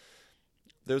that.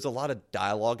 There's a lot of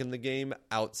dialogue in the game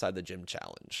outside the gym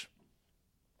challenge,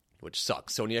 which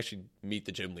sucks. So when you actually meet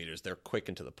the gym leaders, they're quick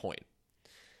and to the point.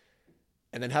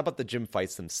 And then how about the gym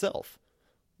fights themselves?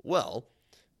 Well,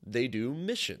 they do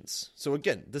missions. So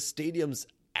again, the stadiums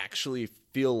actually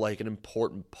feel like an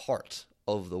important part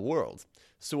of the world.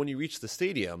 So when you reach the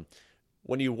stadium,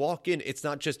 when you walk in, it's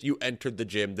not just you entered the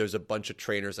gym, there's a bunch of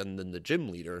trainers and then the gym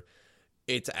leader.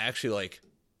 It's actually like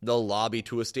the lobby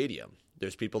to a stadium.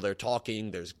 There's people there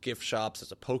talking, there's gift shops,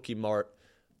 there's a Pokemart,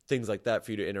 things like that for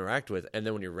you to interact with. And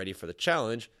then when you're ready for the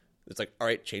challenge, it's like, all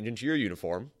right, change into your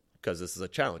uniform because this is a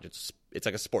challenge. It's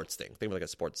like a sports thing. Think of it like a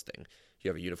sports thing. You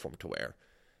have a uniform to wear.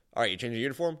 All right, you change your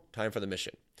uniform, time for the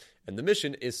mission. And the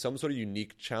mission is some sort of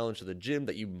unique challenge to the gym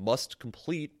that you must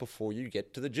complete before you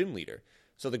get to the gym leader.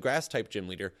 So the grass-type gym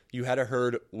leader, you had to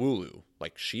herd Wooloo,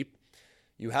 like sheep.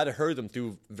 You had to herd them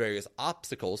through various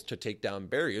obstacles to take down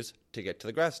barriers to get to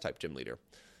the grass-type gym leader.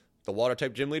 The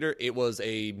water-type gym leader, it was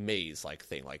a maze-like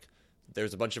thing. Like,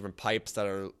 there's a bunch of different pipes that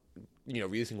are,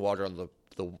 releasing water on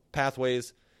the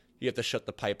pathways. You have to shut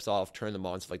the pipes off, turn them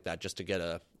on, stuff like that, just to get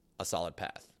a solid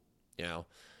path,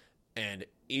 And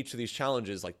each of these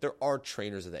challenges, like, there are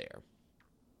trainers there.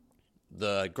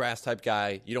 The grass-type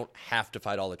guy, you don't have to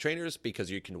fight all the trainers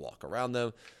because you can walk around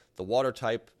them. The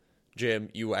water-type gym,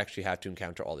 you actually have to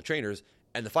encounter all the trainers.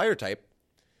 And the fire-type,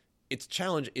 its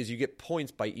challenge is you get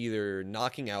points by either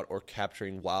knocking out or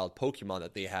capturing wild Pokemon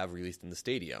that they have released in the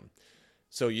stadium.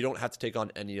 So you don't have to take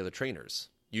on any other trainers.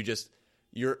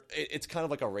 It's kind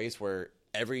of like a race where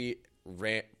every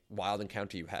wild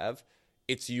encounter you have,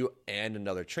 it's you and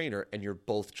another trainer, and you're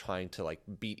both trying to like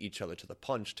beat each other to the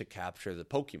punch to capture the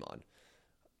Pokemon.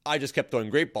 I just kept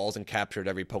throwing great balls and captured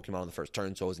every Pokemon on the first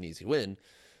turn, so it was an easy win.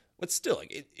 But still,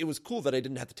 like, it was cool that I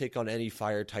didn't have to take on any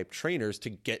fire-type trainers to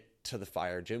get to the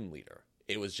fire gym leader.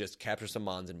 It was just capture some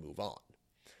mons and move on.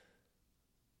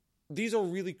 These are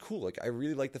really cool. Like, I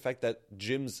really like the fact that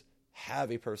gyms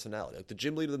have a personality. Like, the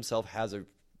gym leader themselves has a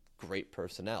great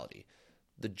personality.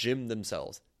 The gym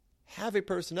themselves have a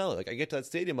personality. Like, I get to that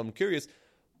stadium, I'm curious,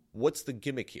 what's the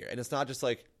gimmick here? And it's not just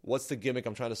like, what's the gimmick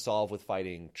I'm trying to solve with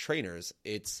fighting trainers?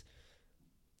 It's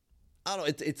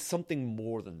something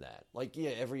more than that. Like,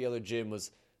 yeah, every other gym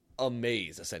was a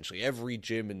maze, essentially. Every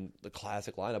gym in the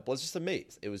classic lineup was just a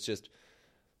maze. It was just,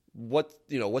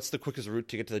 what's the quickest route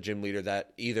to get to the gym leader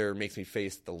that either makes me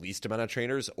face the least amount of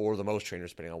trainers or the most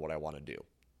trainers, depending on what I want to do.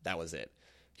 That was it.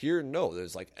 Here, no,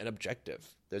 there's like an objective.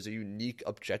 There's a unique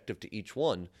objective to each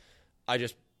one.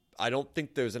 I don't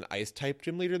think there's an ice-type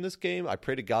gym leader in this game. I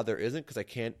pray to God there isn't, because I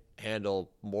can't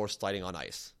handle more sliding on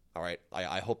ice. All right?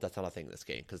 I hope that's not a thing in this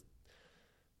game, because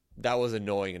that was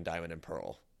annoying in Diamond and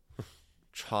Pearl.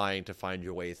 Trying to find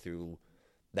your way through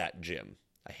that gym.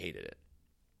 I hated it.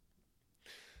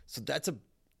 So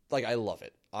I love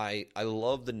it. I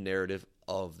love the narrative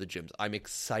of the gyms. I'm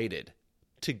excited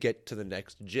to get to the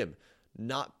next gym.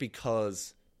 Not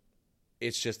because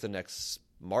it's just the next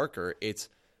marker. It's,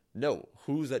 no,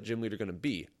 who's that gym leader going to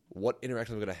be? What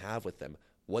interactions am I going to have with them?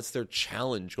 What's their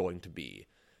challenge going to be?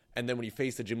 And then when you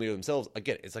face the gym leader themselves,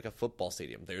 again, it's like a football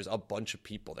stadium. There's a bunch of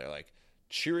people there, like,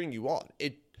 cheering you on.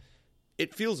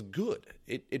 It feels good.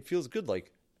 It feels good.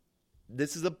 Like,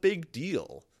 this is a big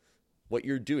deal, what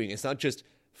you're doing. It's not just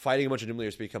fighting a bunch of gym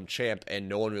leaders to become champ and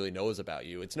no one really knows about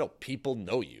you. It's no, people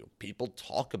know you. People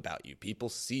talk about you. People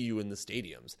see you in the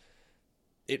stadiums.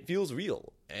 It feels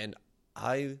real, and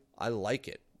I like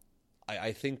it.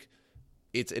 I think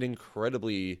it's an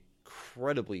incredibly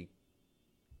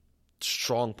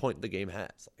strong point the game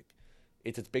has. Like,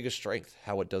 it's its biggest strength,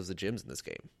 how it does the gyms in this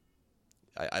game.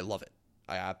 I love it.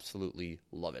 I absolutely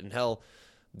love it. And hell,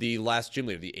 the last gym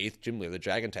leader, the 8th gym leader, the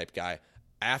dragon type guy,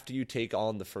 after you take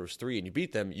on the first 3 and you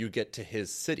beat them, you get to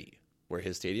his city, where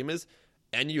his stadium is,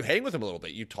 and you hang with him a little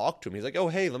bit. You talk to him. He's like, oh,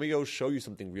 hey, let me go show you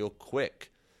something real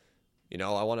quick. You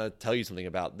know, I want to tell you something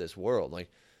about this world.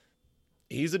 Like,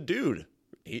 he's a dude.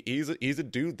 He's a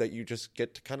dude that you just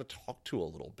get to kind of talk to a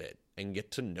little bit and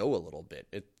get to know a little bit.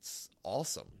 It's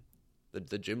awesome.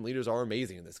 The gym leaders are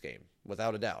amazing in this game,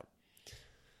 without a doubt.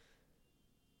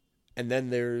 And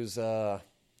then there's the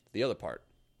other part.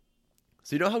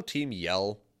 So you know how Team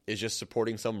Yell is just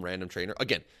supporting some random trainer?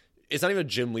 Again, it's not even a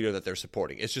gym leader that they're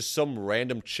supporting. It's just some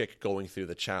random chick going through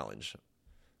the challenge.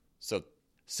 So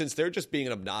since they're just being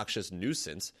an obnoxious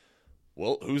nuisance,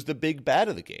 well, who's the big bad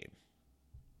of the game?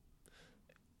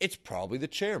 It's probably the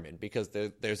chairman, because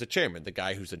there's a chairman, the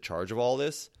guy who's in charge of all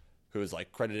this, who's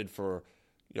like credited for,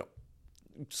 you know,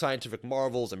 scientific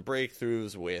marvels and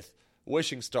breakthroughs with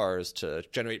wishing stars to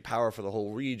generate power for the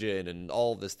whole region and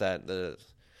all this, that,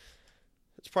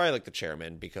 it's probably like the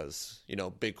chairman, because, you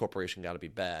know, big corporation got to be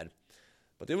bad.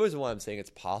 But the reason why I'm saying it's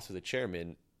possibly the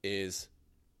chairman is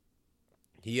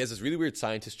he has this really weird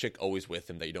scientist chick always with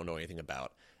him that you don't know anything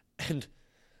about. And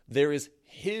there is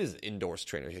his endorsed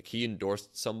trainer. Like, he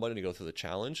endorsed somebody to go through the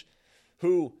challenge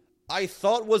who I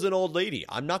thought was an old lady.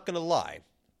 I'm not going to lie.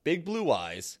 Big blue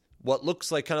eyes, what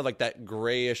looks like kind of like that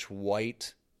grayish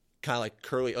white, kind of like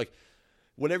curly. Like,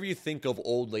 whenever you think of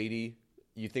old lady,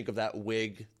 you think of that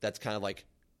wig that's kind of like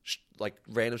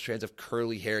random strands of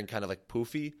curly hair and kind of like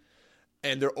poofy.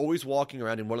 And they're always walking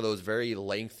around in one of those very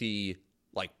lengthy,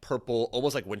 like purple,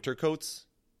 almost like winter coats.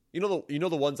 You know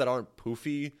the ones that aren't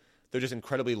poofy? They're just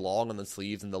incredibly long on the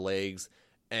sleeves and the legs.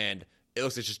 And it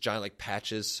looks like just giant like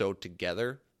patches sewed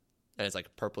together. And it's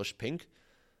like purplish pink.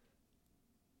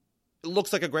 It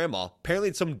looks like a grandma. Apparently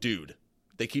it's some dude.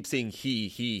 They keep saying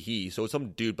he. So it's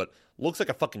some dude, but looks like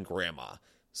a fucking grandma.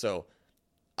 So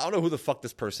I don't know who the fuck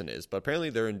this person is, but apparently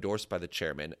they're endorsed by the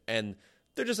chairman. And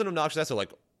they're just an obnoxious asshole.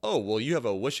 Like, oh, well, you have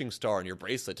a wishing star on your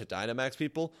bracelet to Dynamax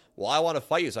people? Well, I want to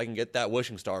fight you so I can get that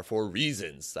wishing star for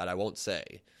reasons that I won't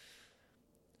say.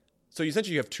 So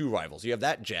essentially you have 2 rivals. You have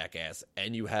that jackass,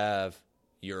 and you have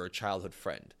your childhood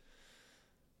friend.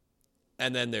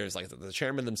 And then there's like the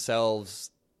chairman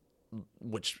themselves,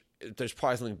 which there's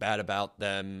probably something bad about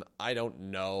them. I don't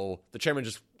know. The chairman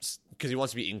just, because he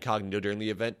wants to be incognito during the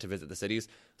event to visit the cities,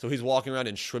 so he's walking around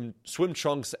in swim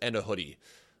trunks and a hoodie.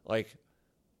 Like,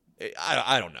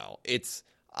 I don't know.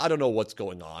 I don't know what's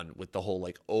going on with the whole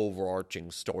like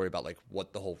overarching story about like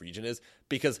what the whole region is,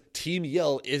 because Team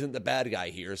Yell isn't the bad guy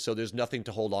here, so there's nothing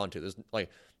to hold on to. There's like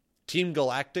Team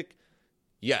Galactic.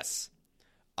 Yes,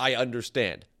 I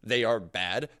understand. They are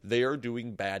bad. They are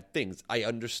doing bad things. I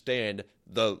understand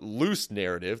the loose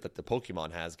narrative that the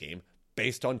Pokemon has game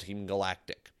based on Team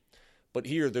Galactic. But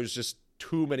here there's just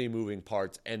too many moving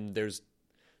parts, and there's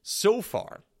so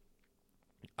far,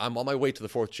 I'm on my way to the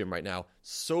 4th gym right now.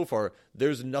 So far,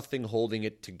 there's nothing holding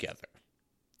it together.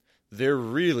 There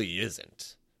really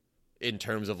isn't, in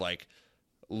terms of like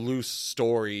loose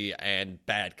story and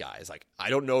bad guys. Like, I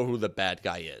don't know who the bad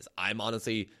guy is. I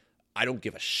don't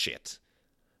give a shit,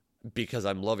 because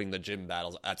I'm loving the gym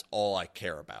battles. That's all I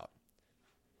care about.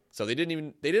 So they didn't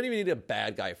even need a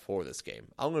bad guy for this game.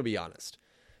 I'm going to be honest.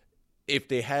 If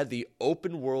they had the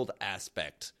open world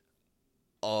aspect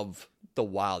of the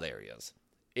wild areas,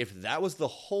 if that was the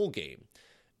whole game,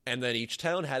 and then each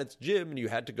town had its gym, and you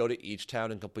had to go to each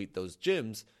town and complete those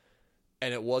gyms,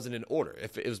 and it wasn't in order.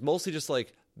 If it was mostly just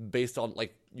like based on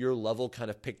like your level kind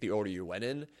of picked the order you went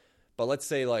in, but let's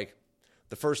say like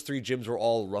the first 3 gyms were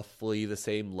all roughly the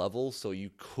same level, so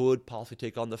you could possibly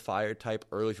take on the fire type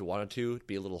early if you wanted to. It'd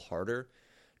be a little harder,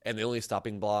 and the only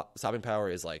stopping power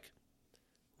is like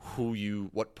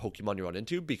what Pokemon you run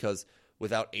into, because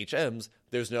without HMs,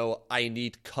 there's no I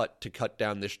need cut to cut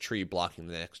down this tree blocking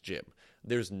the next gym.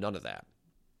 There's none of that.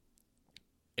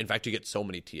 In fact, you get so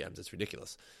many TMs, it's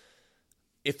ridiculous.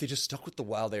 If they just stuck with the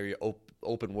wild area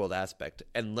open world aspect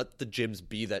and let the gyms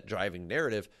be that driving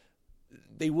narrative,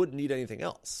 they wouldn't need anything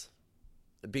else.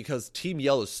 Because Team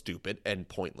Yell is stupid and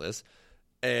pointless,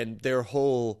 and their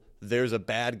whole there's a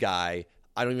bad guy,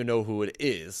 I don't even know who it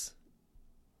is.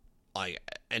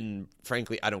 And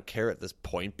frankly, I don't care at this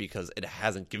point, because it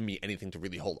hasn't given me anything to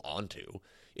really hold on to.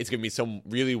 It's given me some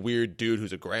really weird dude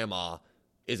who's a grandma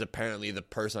is apparently the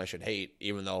person I should hate,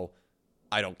 even though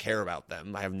I don't care about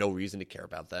them. I have no reason to care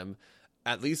about them.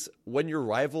 At least when your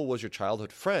rival was your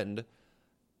childhood friend,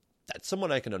 that's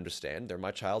someone I can understand. They're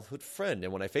my childhood friend.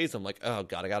 And when I face them, like, oh,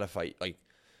 God, I got to fight. Like,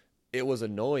 it was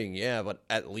annoying, yeah, but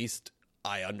at least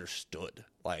I understood.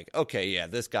 Like, okay, yeah,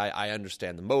 this guy, I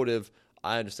understand the motive.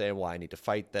 I understand why I need to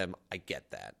fight them. I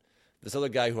get that. This other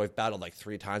guy who I've battled like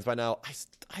 3 times by now,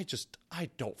 I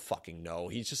don't fucking know.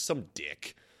 He's just some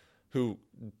dick who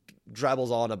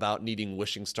drabbles on about needing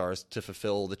wishing stars to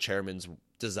fulfill the chairman's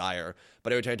desire.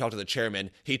 But every time I talk to the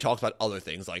chairman, he talks about other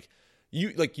things. Like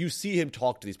you see him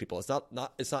talk to these people. It's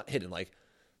not hidden. Like,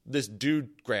 this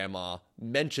dude grandma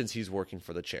mentions he's working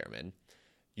for the chairman.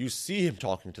 You see him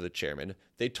talking to the chairman.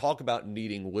 They talk about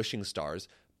needing wishing stars,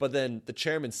 but then the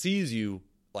chairman sees you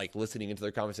like listening into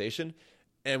their conversation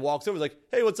and walks over like,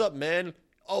 "Hey, what's up, man?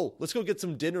 Oh, let's go get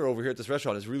some dinner over here at this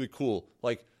restaurant. It's really cool."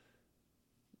 Like,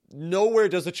 nowhere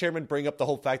does the chairman bring up the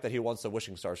whole fact that he wants the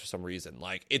wishing stars for some reason.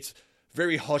 Like, it's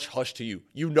very hush-hush to you.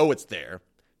 You know it's there.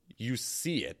 You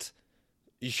see it.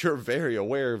 You're very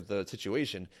aware of the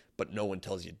situation, but no one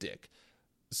tells you dick.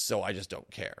 So I just don't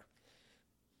care.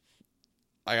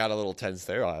 I got a little tense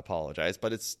there. I apologize.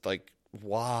 But it's like,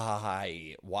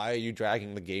 why? Why are you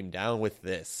dragging the game down with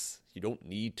this? You don't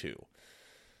need to.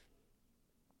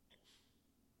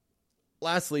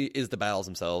 Lastly is the battles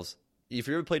themselves. If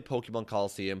you ever played Pokemon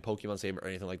Coliseum, Pokemon Stadium, or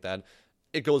anything like that,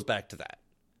 it goes back to that.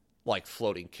 Like,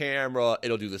 floating camera,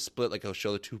 it'll do the split, like it'll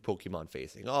show the 2 Pokemon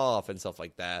facing off and stuff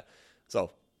like that.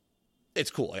 So,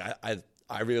 it's cool. Like,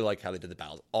 I really like how they did the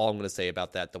battles. All I'm going to say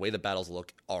about that, the way the battles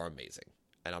look are amazing.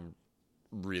 And I'm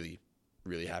really,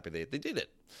 really happy they did it.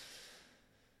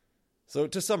 So,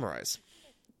 to summarize,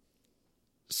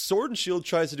 Sword and Shield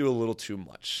tries to do a little too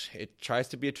much. It tries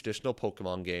to be a traditional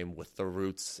Pokemon game with the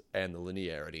roots and the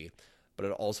linearity, but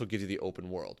it also gives you the open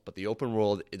world. But the open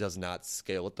world, it does not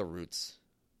scale at the roots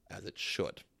as it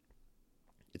should.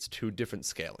 It's 2 different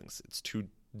scalings. It's 2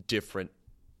 different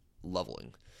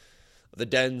leveling. The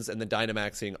dens and the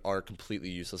Dynamaxing are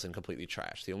completely useless and completely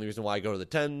trash. The only reason why I go to the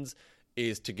dens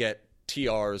is to get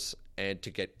TRs and to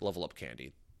get level up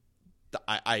candy.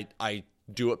 I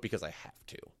do it because I have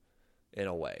to, in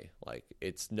a way. Like,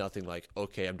 it's nothing like,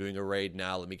 okay, I'm doing a raid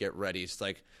now, let me get ready. It's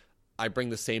like, I bring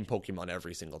the same Pokemon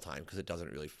every single time because it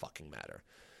doesn't really fucking matter.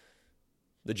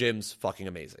 The gyms, fucking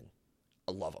amazing.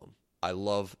 I love them. I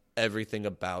love everything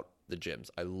about the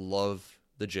gyms. I love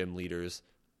the gym leaders.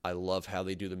 I love how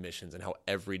they do the missions and how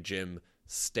every gym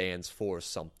stands for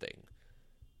something.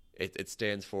 It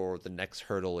stands for the next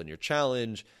hurdle in your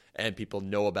challenge, and people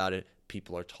know about it.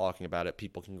 People are talking about it.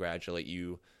 People congratulate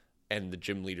you, and the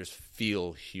gym leaders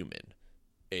feel human.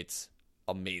 It's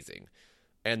amazing.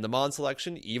 And the Mon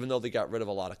selection, even though they got rid of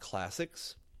a lot of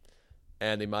classics,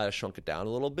 and they might have shrunk it down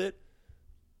a little bit,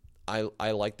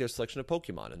 I like their selection of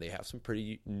Pokemon, and they have some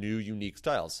pretty new, unique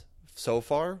styles. So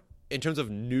far, in terms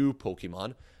of new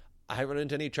Pokemon, I haven't run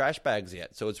into any trash bags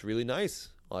yet, so it's really nice.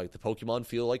 Like, the Pokemon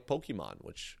feel like Pokemon,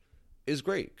 which is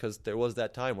great, because there was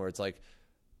that time where it's like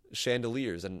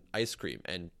chandeliers and ice cream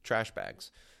and trash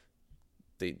bags.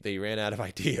 They ran out of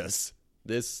ideas.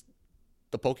 The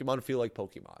Pokemon feel like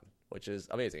Pokemon, which is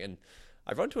amazing. And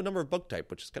I've run into a number of bug type,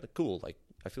 which is kind of cool. Like,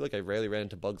 I feel like I rarely ran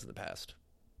into bugs in the past.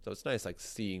 So it's nice, like,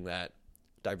 seeing that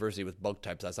diversity with bug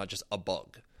types. That's not just a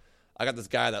bug. I got this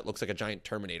guy that looks like a giant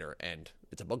Terminator, and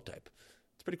it's a bug type.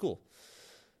 It's pretty cool.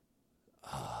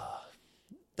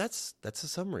 That's a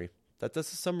summary. That's a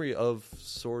summary of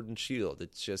Sword and Shield.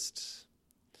 It's just,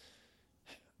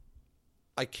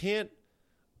 I can't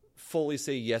fully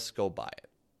say yes, go buy it.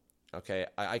 Okay,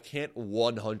 I can't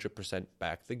 100%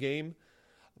 back the game,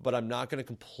 but I'm not going to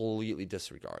completely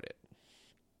disregard it.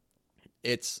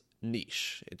 It's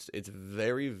niche. It's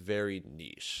very, very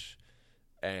niche.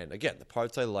 And again, the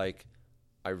parts I like,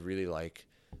 I really like.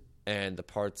 And the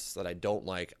parts that I don't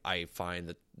like, I find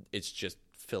that it's just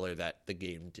filler that the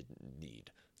game didn't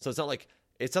need. So it's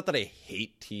not that I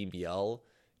hate Team Yell.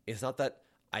 It's not that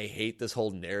I hate this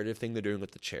whole narrative thing they're doing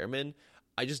with the chairman.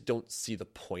 I just don't see the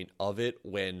point of it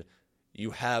when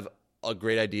you have a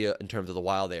great idea in terms of the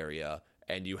wild area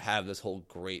and you have this whole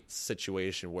great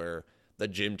situation where the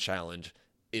gym challenge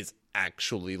is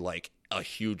actually like a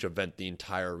huge event the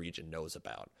entire region knows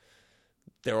about.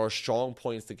 There are strong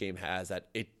points the game has that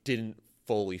it didn't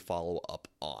fully follow up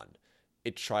on.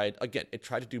 It tried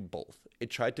to do both. It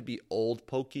tried to be old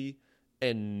Pokey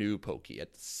and new Pokey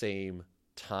at the same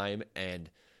time, and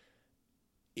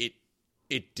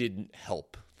it didn't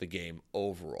help the game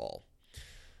overall.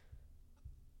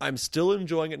 I'm still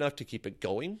enjoying it enough to keep it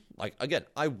going. Like, again,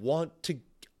 I want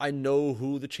I know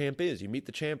who the champ is. You meet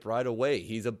the champ right away.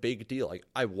 He's a big deal. Like,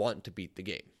 I want to beat the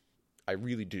game. I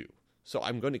really do. So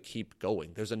I'm going to keep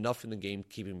going. There's enough in the game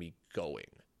keeping me going.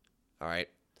 All right?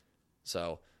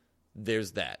 So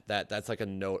there's that. That's like a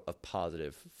note of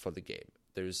positive for the game.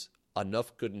 There's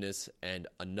enough goodness and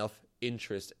enough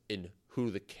interest in who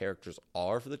the characters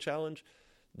are for the challenge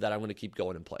that I'm going to keep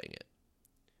going and playing it.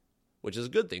 Which is a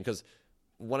good thing, because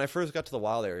when I first got to the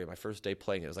wild area, my first day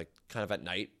playing it was like kind of at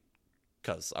night,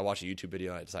 because I watched a YouTube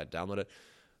video and I decided to download it.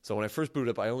 So when I first booted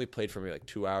up, I only played for maybe like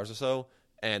 2 hours or so,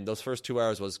 and those first 2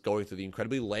 hours was going through the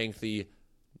incredibly lengthy,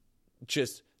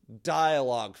 just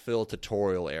dialogue-filled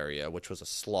tutorial area, which was a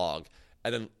slog,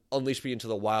 and then unleashed me into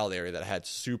the wild area that had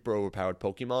super overpowered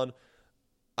Pokemon.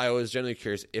 I was generally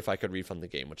curious if I could refund the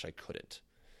game, which I couldn't.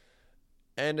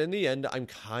 And in the end, I'm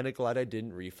kind of glad I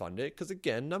didn't refund it, because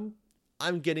again,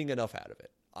 I'm getting enough out of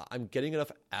it. I'm getting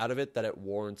enough out of it that it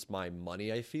warrants my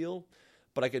money, I feel.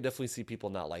 But I could definitely see people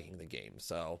not liking the game.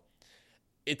 So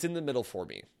it's in the middle for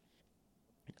me.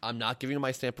 I'm not giving it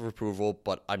my stamp of approval,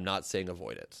 but I'm not saying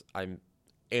avoid it. I'm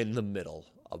in the middle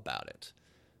about it.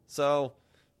 So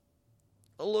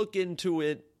look into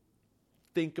it.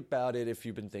 Think about it if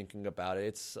you've been thinking about it.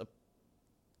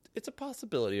 It's a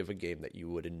possibility of a game that you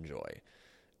would enjoy.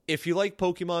 If you like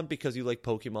Pokemon because you like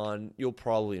Pokemon, you'll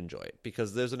probably enjoy it,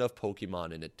 because there's enough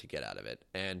Pokemon in it to get out of it.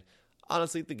 And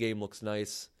honestly, the game looks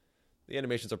nice. The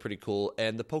animations are pretty cool,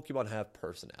 and the Pokemon have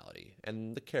personality,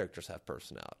 and the characters have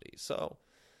personality. So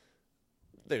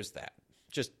there's that.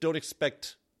 Just don't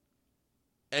expect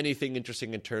anything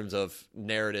interesting in terms of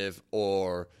narrative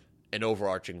or an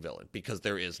overarching villain, because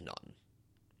there is none.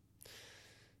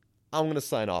 I'm going to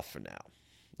sign off for now.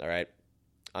 All right?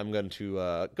 I'm going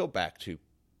to go back to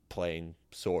playing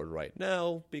Sword right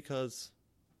now, because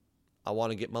I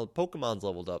want to get my Pokemons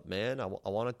leveled up, man. I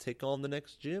want to take on the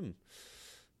next gym.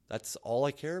 That's all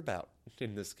I care about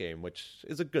in this game, which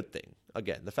is a good thing.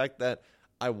 Again, the fact that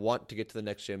I want to get to the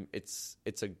next gym, it's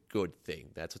a good thing.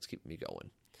 That's what's keeping me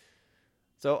going.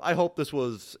 So I hope this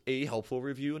was a helpful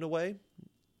review in a way.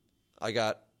 I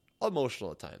got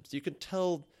emotional at times. You can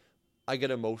tell I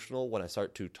get emotional when I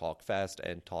start to talk fast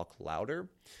and talk louder.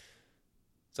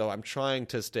 So I'm trying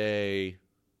to stay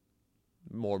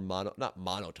more not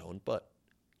monotone, but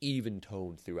even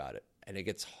toned throughout it. And it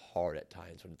gets hard at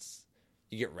times when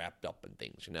you get wrapped up in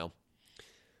things, you know?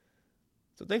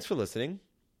 So thanks for listening.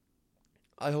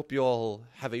 I hope you all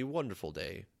have a wonderful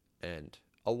day and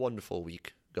a wonderful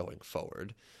week going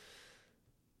forward.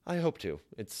 I hope to.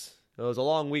 It was a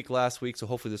long week last week, so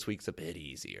hopefully this week's a bit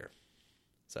easier.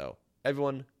 So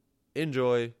everyone,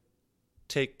 enjoy,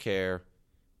 take care,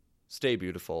 stay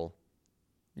beautiful.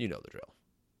 You know the drill.